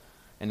people.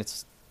 And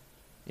it's,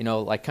 you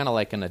know, like kind of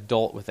like an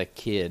adult with a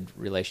kid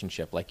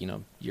relationship. Like, you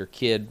know, your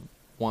kid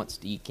wants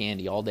to eat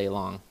candy all day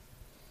long.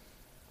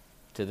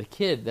 To the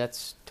kid,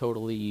 that's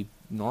totally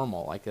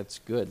normal. Like, that's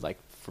good. Like,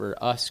 for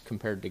us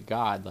compared to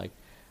God, like,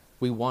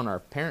 we want our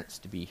parents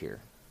to be here.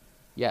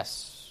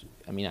 Yes.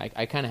 I mean,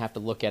 I kind of have to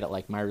look at it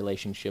like my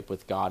relationship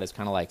with God is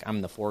kind of like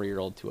I'm the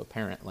 4-year-old to a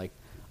parent. Like,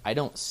 I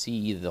don't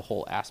see the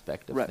whole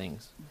aspect of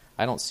things.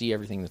 I don't see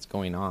everything that's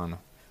going on.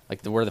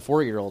 Like, where the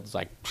 4-year-old is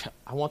like,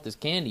 I want this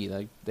candy.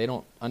 Like, they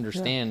don't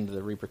understand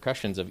the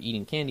repercussions of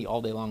eating candy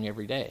all day long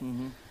every day.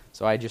 Mm-hmm.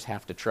 So I just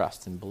have to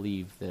trust and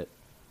believe that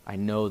I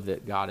know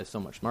that God is so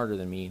much smarter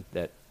than me,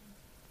 that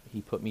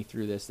he put me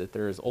through this, that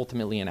there is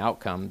ultimately an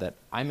outcome that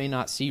I may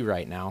not see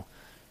right now.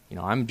 You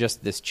know, I'm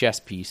just this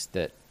chess piece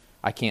that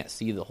I can't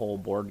see the whole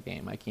board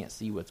game. I can't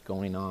see what's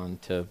going on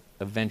to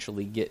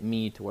eventually get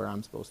me to where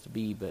I'm supposed to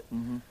be, but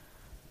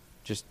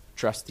just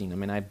trusting. I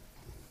mean, I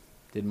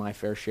did my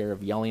fair share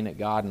of yelling at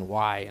God and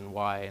why,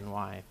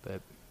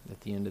 but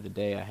at the end of the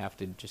day, I have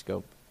to just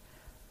go,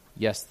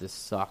 yes, this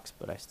sucks,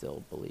 but I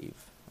still believe.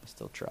 I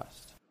still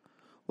trust.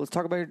 Let's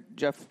talk about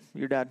Jeff,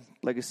 your dad,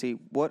 legacy.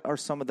 What are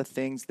some of the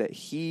things that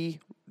he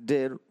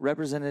did,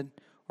 represented,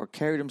 or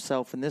carried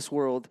himself in this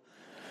world,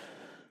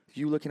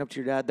 you looking up to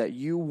your dad, that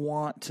you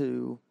want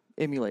to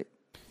emulate?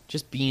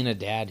 Just being a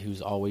dad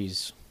who's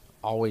always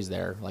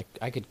there. Like,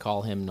 I could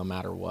call him no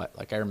matter what.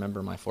 Like, I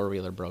remember my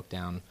four-wheeler broke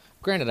down.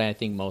 Granted, I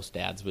think most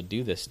dads would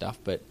do this stuff,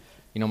 but,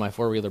 you know, my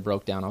four-wheeler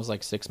broke down. I was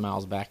like 6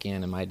 miles back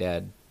in, and my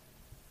dad,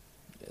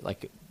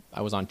 like,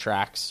 I was on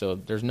tracks, so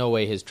there's no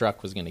way his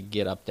truck was going to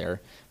get up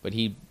there. But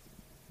he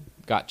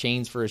got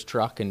chains for his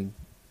truck, and,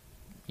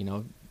 you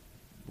know,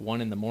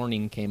 1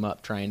 a.m. came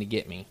up trying to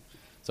get me.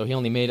 So he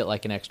only made it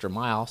like an extra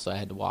mile, so I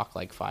had to walk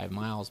like 5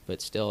 miles.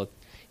 But still,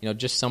 you know,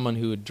 just someone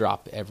who would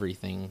drop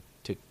everything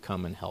to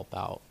come and help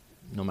out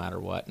no matter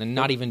what. And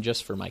not even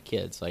just for my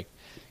kids. Like,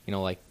 you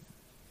know, like,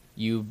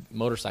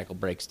 motorcycle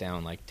breaks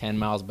down like 10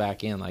 miles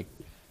back in. Like,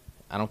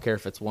 I don't care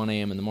if it's 1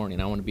 a.m. in the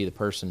morning. I want to be the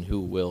person who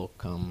will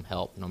come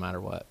help no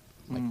matter what.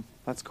 Like,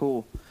 that's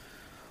cool.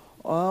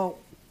 Well,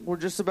 we're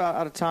just about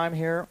out of time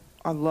here.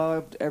 I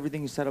loved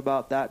everything you said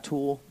about that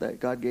tool that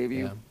God gave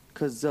you.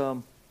 Because,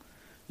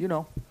 you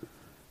know,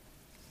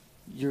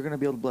 you're going to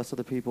be able to bless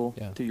other people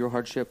through your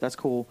hardship. That's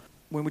cool.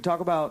 When we talk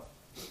about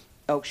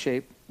Elk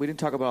Shape, we didn't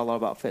talk about a lot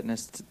about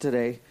fitness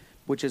today.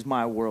 which is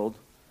my world.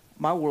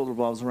 My world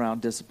revolves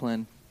around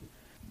discipline,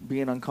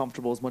 being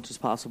uncomfortable as much as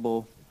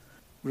possible,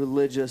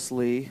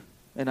 religiously,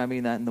 and I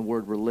mean that in the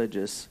word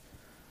religious,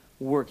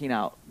 working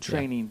out,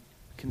 training,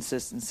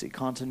 consistency,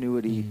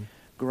 continuity,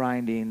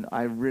 grinding.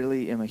 I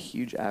really am a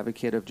huge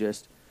advocate of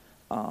just,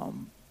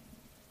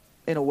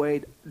 in a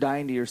way,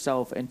 dying to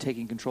yourself and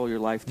taking control of your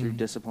life through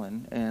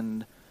discipline.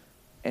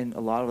 And a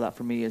lot of that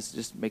for me is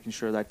just making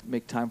sure that I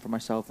make time for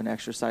myself and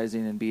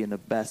exercising and be in the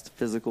best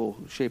physical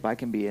shape I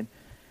can be in.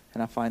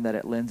 And I find that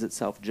it lends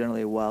itself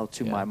generally well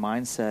to my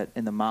mindset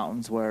in the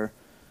mountains, where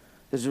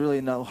there's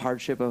really no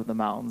hardship of the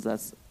mountains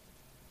that's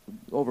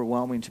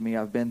overwhelming to me.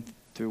 I've been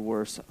through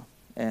worse,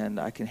 and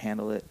I can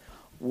handle it.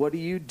 What do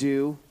you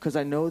do? Because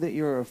I know that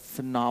you're a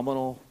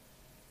phenomenal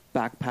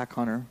backpack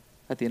hunter.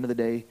 At the end of the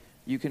day,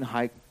 you can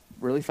hike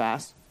really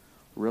fast,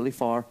 really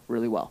far,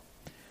 really well.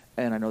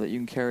 And I know that you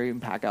can carry and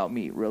pack out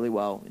meat really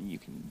well, and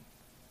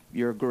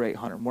you're a great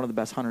hunter, one of the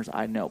best hunters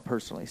I know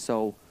personally.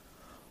 So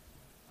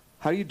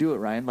how do you do it,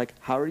 Ryan? Like,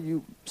 how are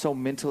you so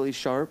mentally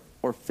sharp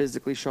or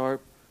physically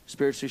sharp,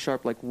 spiritually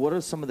sharp? Like, what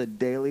are some of the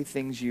daily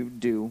things you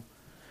do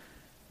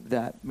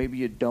that maybe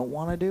you don't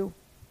want to do,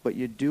 but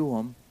you do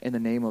them in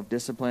the name of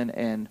discipline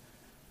and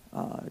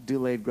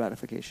delayed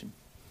gratification?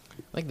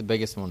 I think the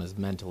biggest one is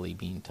mentally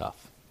being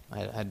tough.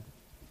 I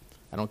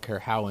don't care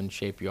how in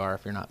shape you are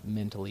if you're not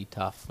mentally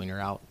tough when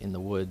you're out in the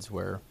woods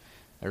where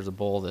there's a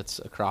bull that's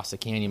across the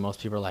canyon.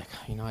 Most people are like,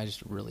 I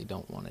just really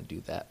don't want to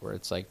do that. Where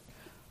it's like,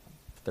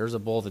 if there's a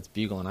bull that's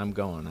bugling, I'm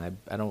going.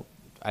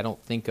 I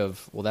don't think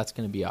of, well, that's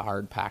going to be a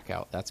hard pack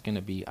out. That's going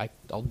to be,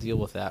 I'll deal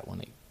with that when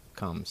it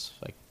comes.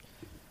 Like,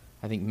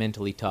 I think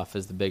mentally tough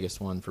is the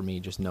biggest one for me,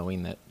 just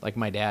knowing that, like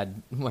my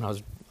dad, when I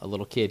was a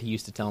little kid, he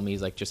used to tell me,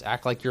 he's like, just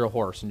act like you're a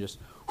horse and just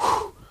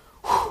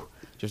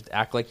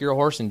act like you're a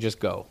horse and just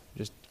go.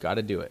 Just got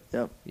to do it.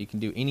 Yep. You can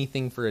do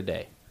anything for a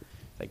day.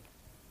 Like,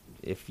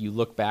 if you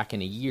look back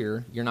in a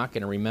year, you're not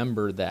going to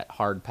remember that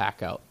hard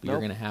pack out. You're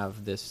going to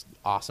have this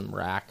awesome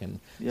rack and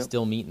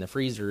still meat in the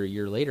freezer a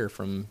year later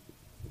from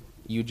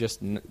you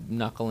just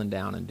knuckling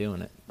down and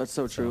doing it. That's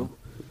so true.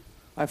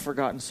 I've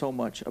forgotten so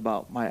much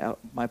about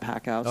my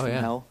pack outs from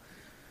hell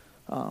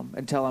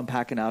until I'm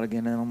packing out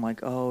again, and I'm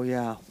like, oh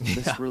yeah,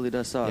 this really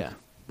does suck. Yeah.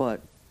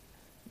 But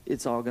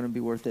it's all going to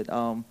be worth it.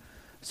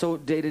 So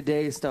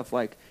day-to-day stuff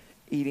like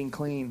eating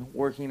clean,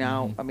 working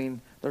out. I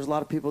mean, there's a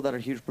lot of people that are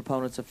huge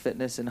proponents of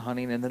fitness and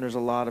hunting, and then there's a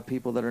lot of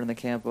people that are in the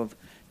camp of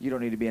you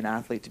don't need to be an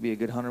athlete to be a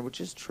good hunter,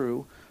 which is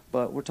true.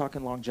 But we're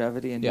talking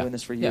longevity and doing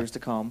this for years to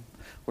come.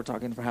 We're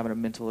talking for having a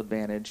mental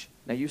advantage.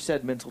 Now, you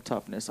said mental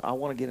toughness. I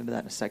want to get into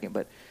that in a second,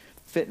 but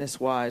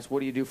fitness-wise,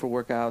 what do you do for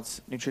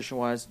workouts?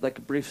 Nutrition-wise, like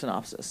a brief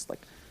synopsis,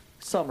 like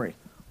summary.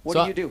 What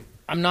do you do?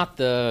 I'm not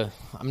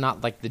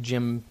like the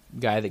gym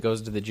guy that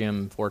goes to the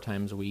gym 4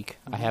 times a week.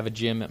 I have a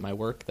gym at my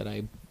work that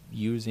I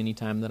use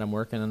anytime that I'm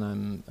working and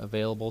I'm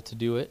available to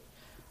do it.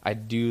 I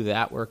do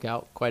that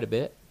workout quite a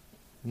bit.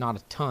 Not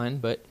a ton,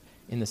 but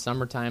in the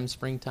summertime,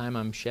 springtime,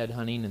 I'm shed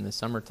hunting. In the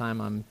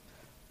summertime, I'm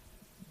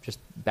just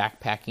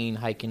backpacking,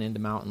 hiking into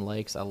mountain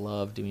lakes. I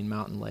love doing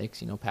mountain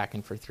lakes,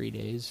 packing for 3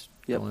 days,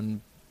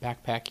 going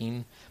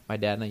backpacking. My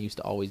dad and I used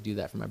to always do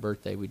that for my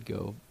birthday. We'd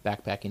go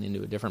backpacking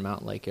into a different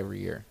mountain lake every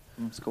year.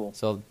 That's cool.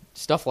 So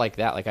stuff like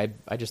that, like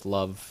I just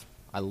love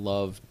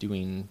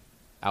doing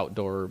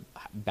outdoor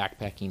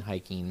backpacking,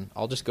 hiking.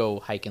 I'll just go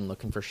hiking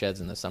looking for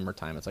sheds in the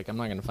summertime. It's like I'm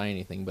not going to find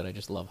anything, but I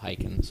just love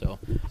hiking, so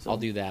I'll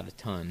do that a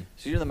ton.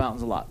 So you're in the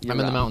mountains a lot. I'm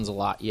in the mountains a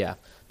lot, yeah.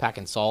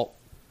 Packing salt.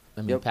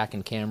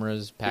 Packing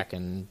cameras,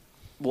 packing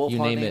wolf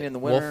hunting in the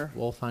winter.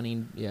 Wolf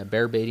hunting,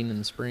 bear baiting in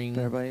the spring.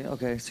 Bear baiting,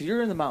 okay. So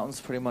you're in the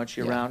mountains pretty much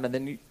year-round, and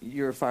then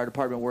your fire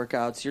department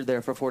workouts, you're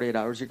there for 48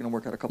 hours. You're going to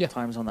work out a couple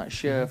times on that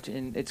shift,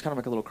 and it's kind of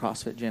like a little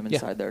CrossFit gym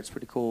inside there. It's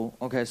pretty cool.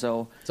 Okay,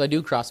 so I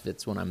do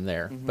CrossFits when I'm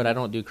there, but I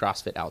don't do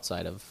CrossFit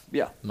outside of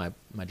my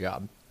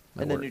job,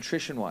 my and work. then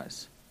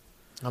nutrition-wise?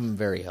 I'm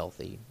very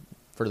healthy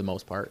for the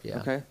most part, yeah.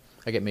 Okay.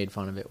 I get made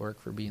fun of at work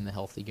for being the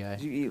healthy guy.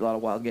 Do you eat a lot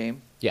of wild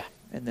game? Yeah,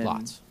 and then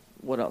lots.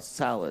 What else?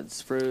 Salads,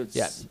 fruits?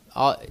 Yeah.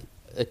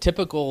 A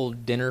typical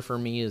dinner for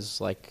me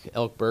is like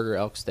elk burger,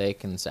 elk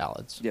steak, and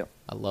salads. Yep.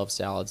 I love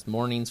salads.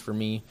 Mornings for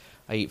me,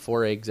 I eat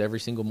 4 eggs every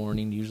single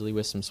morning, usually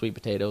with some sweet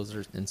potatoes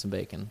and some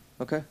bacon.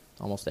 Okay.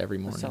 Almost every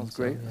morning. That sounds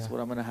great. So, That's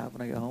what I'm going to have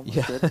when I get home.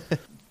 Yeah. That's good.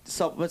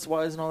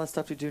 Supplements-wise and all that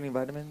stuff, do you do any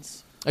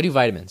vitamins? I do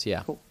vitamins,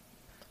 yeah. Cool.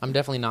 I'm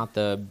definitely not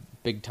the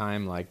big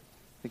time Like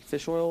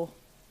fish oil?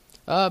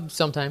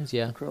 Sometimes,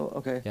 yeah. Krill?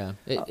 Okay. Yeah.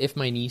 If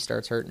my knee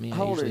starts hurting me,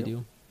 I usually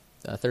do.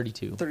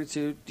 32.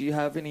 32. Do you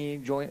have any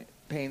joint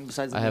pain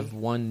besides the knee? I have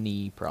one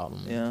knee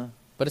problem. Yeah.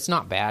 But it's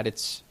not bad.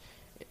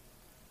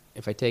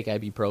 If I take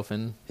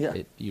ibuprofen,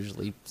 it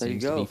usually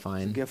seems to be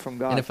fine. It's a gift from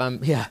God. And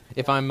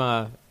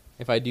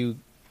if I do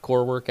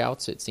core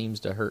workouts, it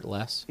seems to hurt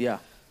less. Yeah.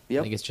 Yep.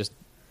 I think it's just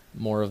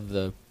more of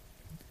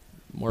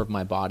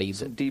my body.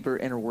 Some deeper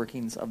inner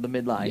workings of the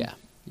midline. Yeah.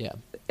 Yeah.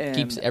 And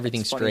keeps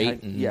everything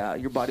straight.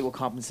 Your body will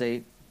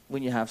compensate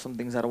when you have some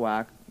things out of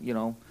whack.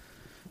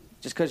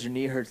 just because your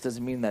knee hurts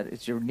doesn't mean that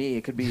it's your knee.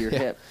 It could be your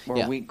hip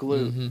or a weak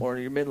glute or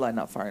your midline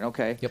not firing.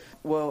 Okay. Yep.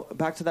 Well,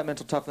 back to that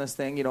mental toughness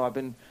thing. I've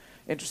been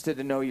interested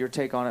to know your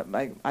take on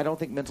it. I don't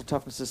think mental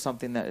toughness is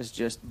something that is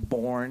just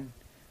born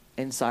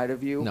inside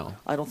of you. No.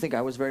 I don't think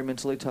I was very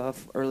mentally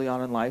tough early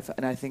on in life,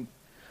 and I think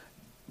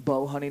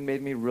bow hunting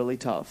made me really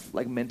tough,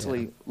 like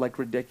mentally, like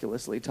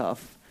ridiculously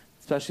tough,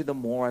 especially the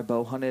more I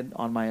bow hunted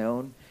on my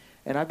own.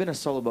 And I've been a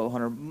solo bow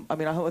hunter. I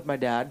mean, I hunt with my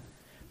dad,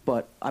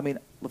 but, I mean,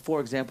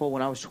 for example,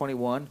 when I was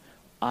 21,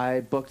 I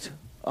booked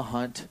a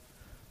hunt,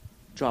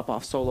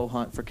 drop-off solo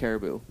hunt for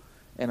caribou,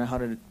 and I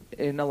hunted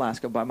in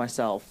Alaska by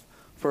myself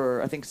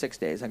for, I think, 6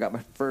 days. I got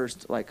my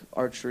first, like,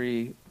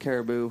 archery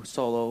caribou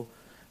solo.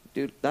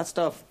 Dude, that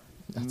stuff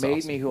made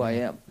awesome. me who I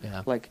am.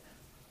 Yeah. Like,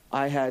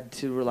 I had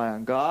to rely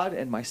on God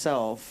and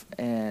myself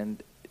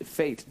and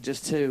fate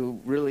just to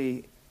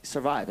really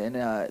survive. And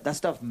that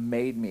stuff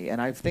made me.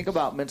 And I think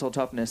about mental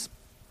toughness,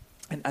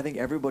 and I think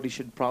everybody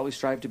should probably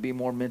strive to be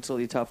more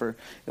mentally tougher.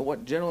 And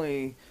what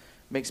generally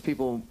makes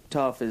people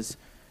tough is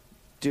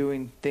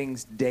doing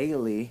things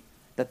daily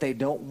that they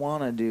don't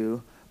want to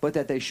do, but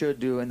that they should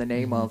do in the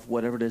name of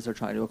whatever it is they're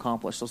trying to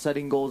accomplish. So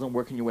setting goals and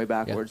working your way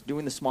backwards,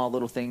 doing the small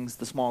little things,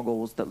 the small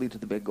goals that lead to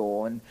the big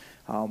goal. And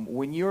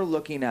when you're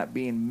looking at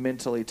being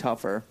mentally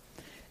tougher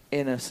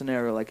in a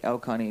scenario like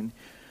elk hunting,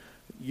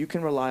 you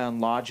can rely on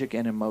logic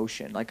and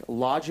emotion. Like,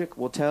 logic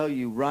will tell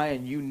you,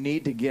 Ryan, you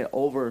need to get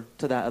over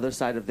to that other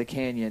side of the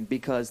canyon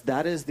because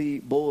that is the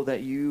bull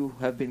that you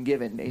have been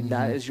given, and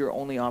that is your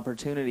only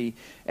opportunity.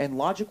 And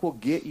logic will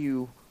get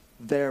you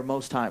there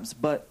most times,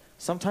 but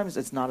sometimes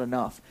it's not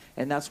enough.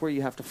 And that's where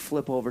you have to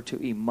flip over to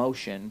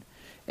emotion,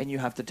 and you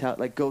have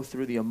to go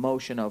through the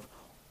emotion of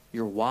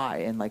your why.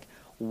 And, like,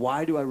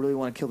 why do I really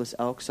want to kill this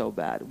elk so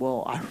bad?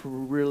 Well, I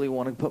really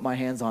want to put my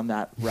hands on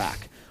that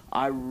rack.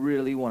 I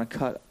really want to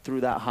cut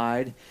through that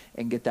hide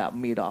and get that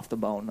meat off the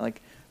bone.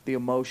 Like, the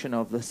emotion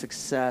of the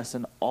success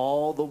and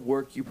all the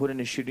work you put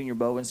into shooting your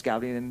bow and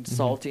scouting and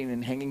salting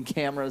and hanging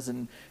cameras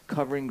and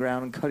covering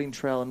ground and cutting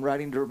trail and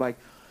riding dirt bike.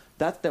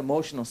 That's the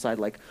emotional side.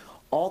 Like,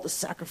 all the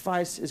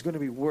sacrifice is going to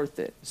be worth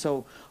it.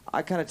 So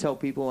I kind of tell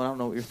people, and I don't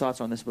know what your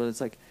thoughts are on this, but it's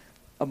like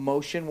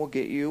emotion will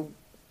get you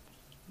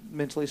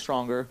mentally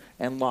stronger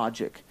and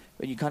logic.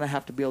 But you kind of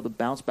have to be able to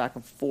bounce back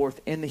and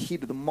forth in the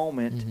heat of the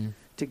moment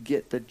to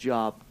get the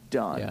job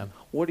done. Yeah.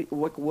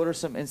 What are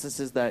some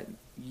instances that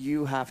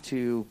you have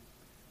to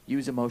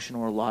use emotion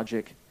or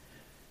logic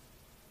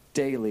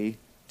daily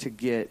to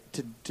get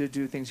to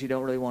do things you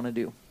don't really want to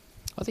do?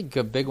 I think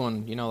a big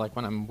one, like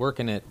when I'm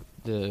working at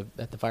the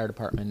fire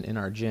department in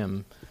our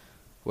gym,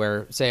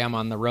 where say I'm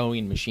on the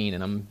rowing machine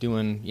and I'm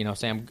doing,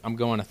 say I'm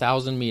going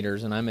 1,000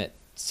 meters and I'm at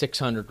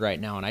 600 right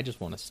now and I just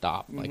want to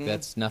stop. Like,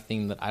 that's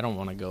nothing that I don't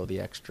want to go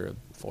the extra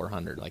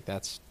 400. Like,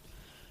 that's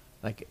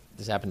like,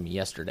 this happened to me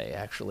yesterday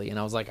actually, and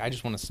I was like, I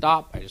just want to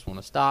stop,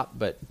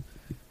 but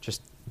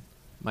just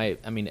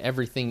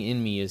everything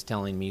in me is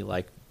telling me,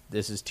 like,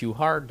 this is too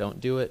hard,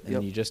 don't do it.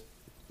 And you just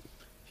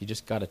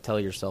got to tell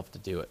yourself to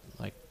do it.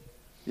 Like,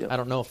 I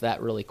don't know if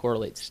that really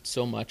correlates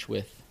so much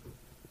with,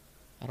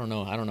 I don't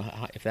know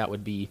if that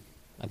would be,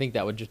 I think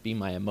that would just be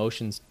my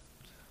emotions.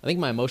 I think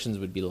my emotions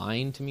would be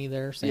lying to me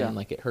there, saying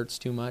like it hurts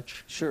too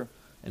much. Sure.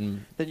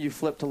 And then you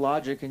flip to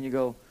logic and you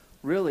go,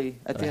 really,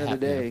 at the end of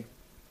the day,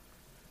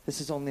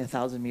 this is only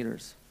 1,000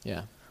 meters.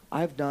 Yeah.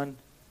 I've done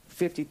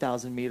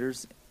 50,000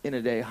 meters in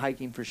a day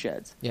hiking for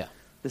sheds. Yeah.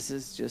 This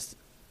is just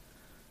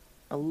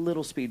a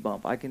little speed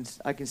bump. I can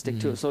stick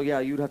to it. So yeah,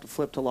 you'd have to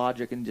flip to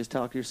logic and just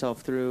talk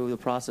yourself through the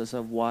process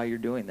of why you're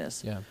doing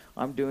this. Yeah.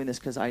 I'm doing this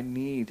because I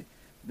need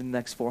the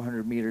next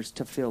 400 meters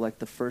to feel like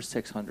the first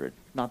 600.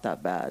 Not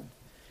that bad.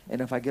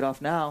 And if I get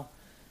off now,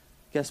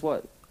 guess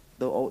what?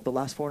 The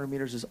last 400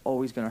 meters is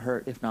always going to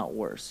hurt, if not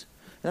worse.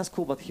 And that's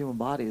cool about the human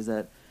body is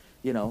that,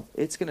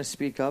 it's going to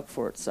speak up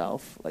for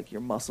itself. Like, your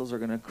muscles are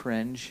going to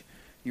cringe.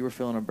 You were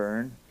feeling a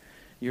burn.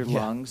 Your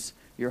lungs,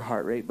 your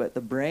heart rate. But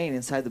the brain,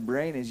 inside the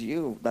brain is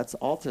you. That's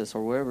Altus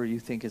or wherever you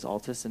think is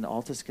Altus. And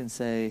Altus can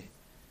say,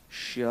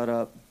 shut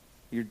up.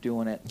 You're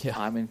doing it. Yeah.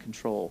 I'm in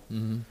control.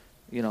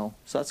 So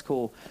that's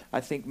cool.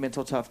 I think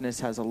mental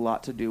toughness has a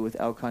lot to do with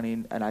elk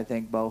hunting, and I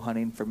thank bow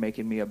hunting for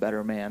making me a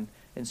better man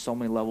in so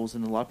many levels.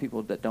 And a lot of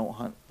people that don't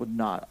hunt would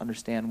not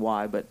understand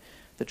why, but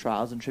the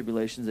trials and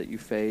tribulations that you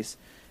face,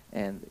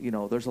 and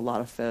there's a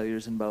lot of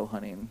failures in bow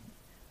hunting,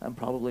 and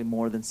probably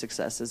more than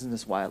successes, and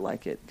that's why I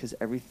like it, because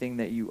everything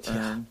that you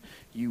earn,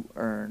 you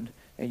earned,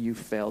 and you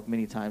failed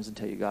many times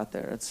until you got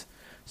there.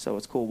 So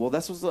it's cool. Well,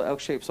 that's what the Elk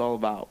Shape's all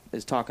about,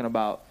 is talking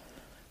about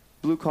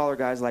blue-collar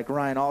guys like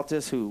Ryan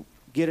Altus who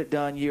get it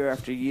done year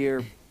after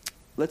year.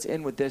 Let's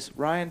end with this.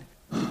 Ryan,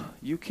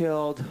 you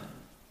killed,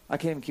 I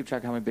can't even keep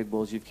track of how many big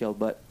bulls you've killed,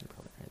 but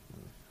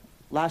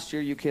last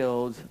year you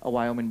killed a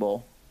Wyoming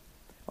bull,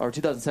 or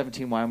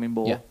 2017 Wyoming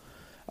bull. Yeah.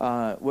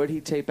 Where did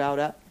he tape out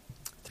at?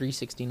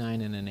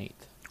 369 and an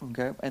eighth.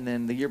 Okay. And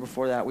then the year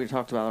before that, we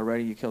talked about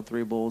already, you killed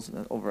 3 bulls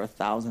over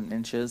 1,000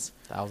 inches.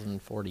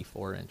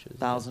 1,044 inches.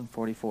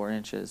 1,044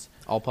 inches.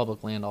 All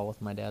public land, all with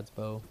my dad's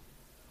bow.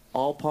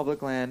 all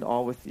public land,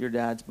 all with your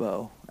dad's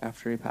bow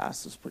after he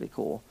passed. Is pretty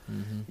cool.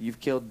 Mm-hmm. You've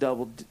killed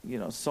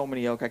so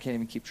many elk I can't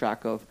even keep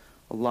track of.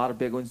 A lot of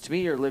big ones. To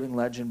me, you're a living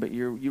legend, but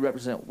you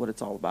represent what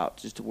it's all about,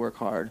 just to work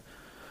hard.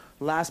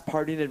 Last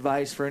parting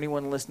advice for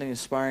anyone listening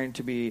aspiring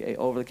to be a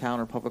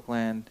over-the-counter public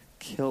land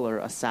killer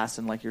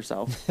assassin like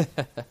yourself.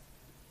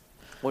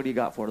 What do you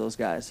got for those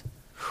guys?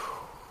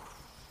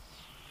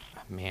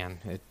 Man,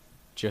 it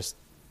just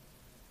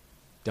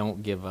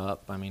don't give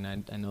up. I mean,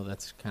 I know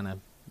that's kind of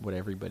what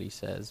everybody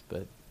says,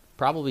 but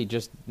probably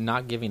just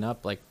not giving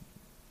up. Like,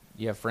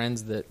 you have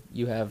friends that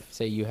you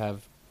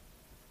have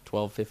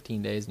 12,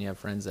 15 days, and you have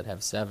friends that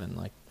have 7.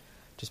 Like,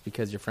 just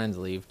because your friends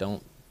leave,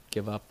 don't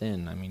give up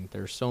then. I mean,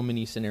 there's so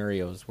many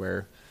scenarios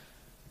where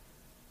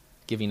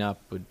giving up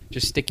would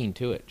just sticking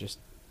to it, just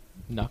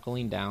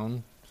knuckling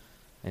down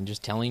and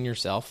just telling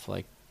yourself,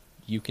 like,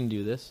 you can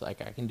do this.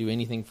 Like, I can do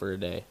anything for a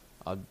day.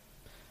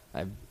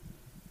 I've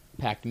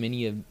packed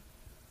many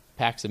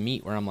packs of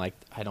meat where I'm like,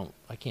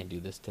 I can't do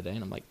this today.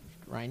 And I'm like,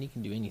 Ryan, you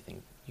can do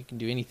anything. You can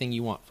do anything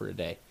you want for a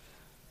day.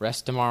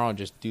 Rest tomorrow,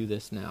 just do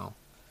this now.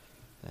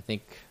 And I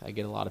think I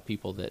get a lot of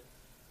people that,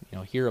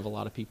 hear of a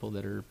lot of people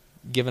that are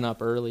giving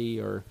up early,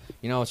 or,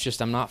 it's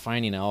just, I'm not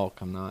finding elk.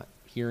 I'm not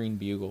hearing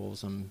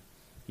bugles.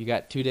 You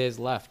got 2 days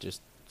left.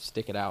 Just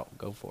stick it out.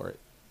 Go for it.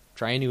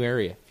 Try a new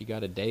area. If you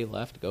got a day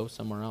left, go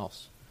somewhere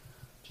else.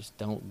 Just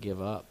don't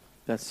give up.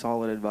 That's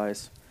solid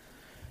advice,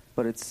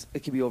 but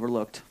it can be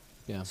overlooked.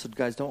 Yeah. So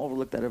guys, don't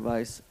overlook that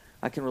advice.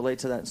 I can relate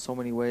to that in so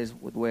many ways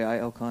with the way I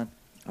elk hunt.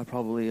 I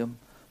probably am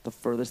the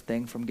furthest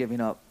thing from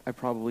giving up. I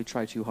probably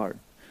try too hard,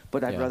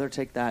 but I'd rather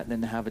take that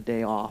than to have a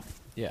day off.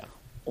 Yeah.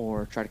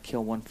 Or try to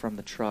kill one from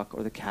the truck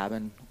or the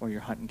cabin or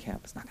your hunting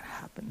camp. It's not going to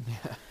happen.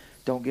 Yeah.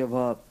 Don't give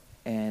up,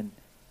 and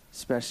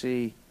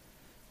especially,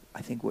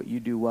 I think what you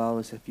do well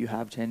is if you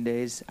have 10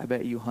 days, I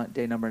bet you hunt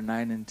day number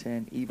 9 and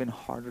 10 even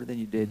harder than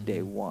you did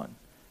day 1.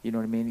 You know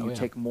what I mean? You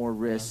take more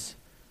risks,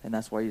 and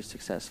that's why you're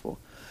successful.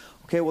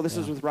 Okay, well, this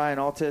is with Ryan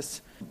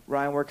Altis.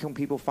 Ryan, where can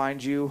people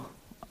find you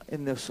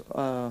in this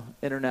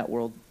internet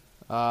world?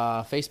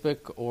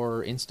 Facebook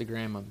or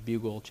Instagram, a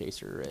Bugle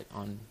Chaser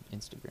on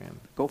Instagram.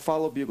 Go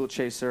follow Bugle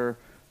Chaser.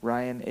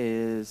 Ryan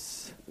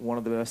is one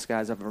of the best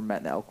guys I've ever met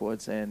in the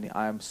Elkwoods, and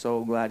I'm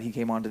so glad he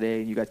came on today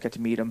and you guys got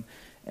to meet him.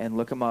 And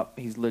look him up.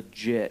 He's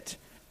legit.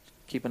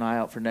 Keep an eye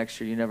out for next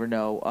year. You never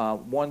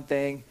know. One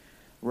thing,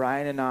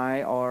 Ryan and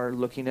I are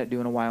looking at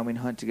doing a Wyoming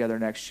hunt together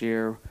next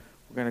year.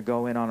 We're going to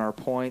go in on our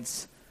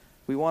points.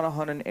 We want to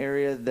hunt an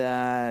area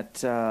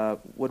that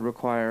would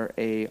require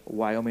a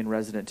Wyoming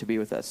resident to be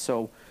with us.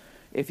 So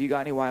if you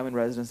got any Wyoming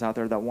residents out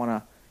there that want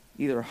to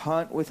either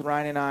hunt with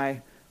Ryan and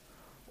I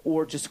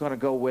or just going to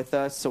go with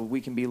us so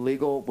we can be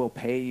legal, we'll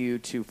pay you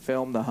to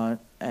film the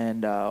hunt,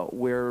 and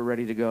we're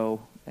ready to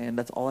go. And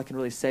that's all I can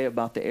really say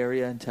about the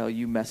area until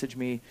you message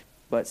me.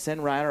 But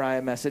send Ryan or I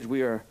a message.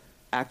 We are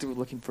actively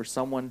looking for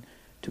someone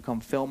to come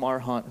film our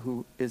hunt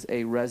who is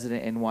a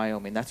resident in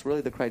Wyoming. That's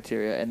really the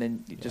criteria. And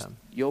then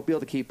you'll be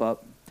able to keep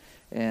up,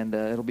 and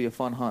it'll be a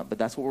fun hunt. But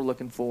that's what we're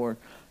looking for.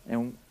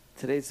 And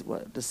today's,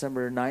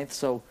 December 9th?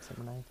 So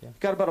December 9th, you've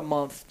got about a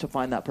month to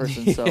find that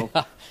person. So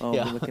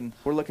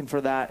we're looking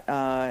for that.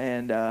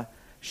 And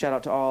shout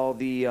out to all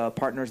the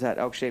partners at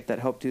Elk Shape that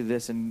helped do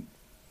this and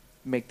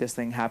make this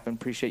thing happen.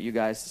 Appreciate you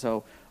guys.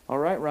 So, all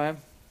right, Ryan,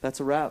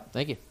 that's a wrap.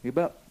 Thank you. You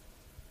bet.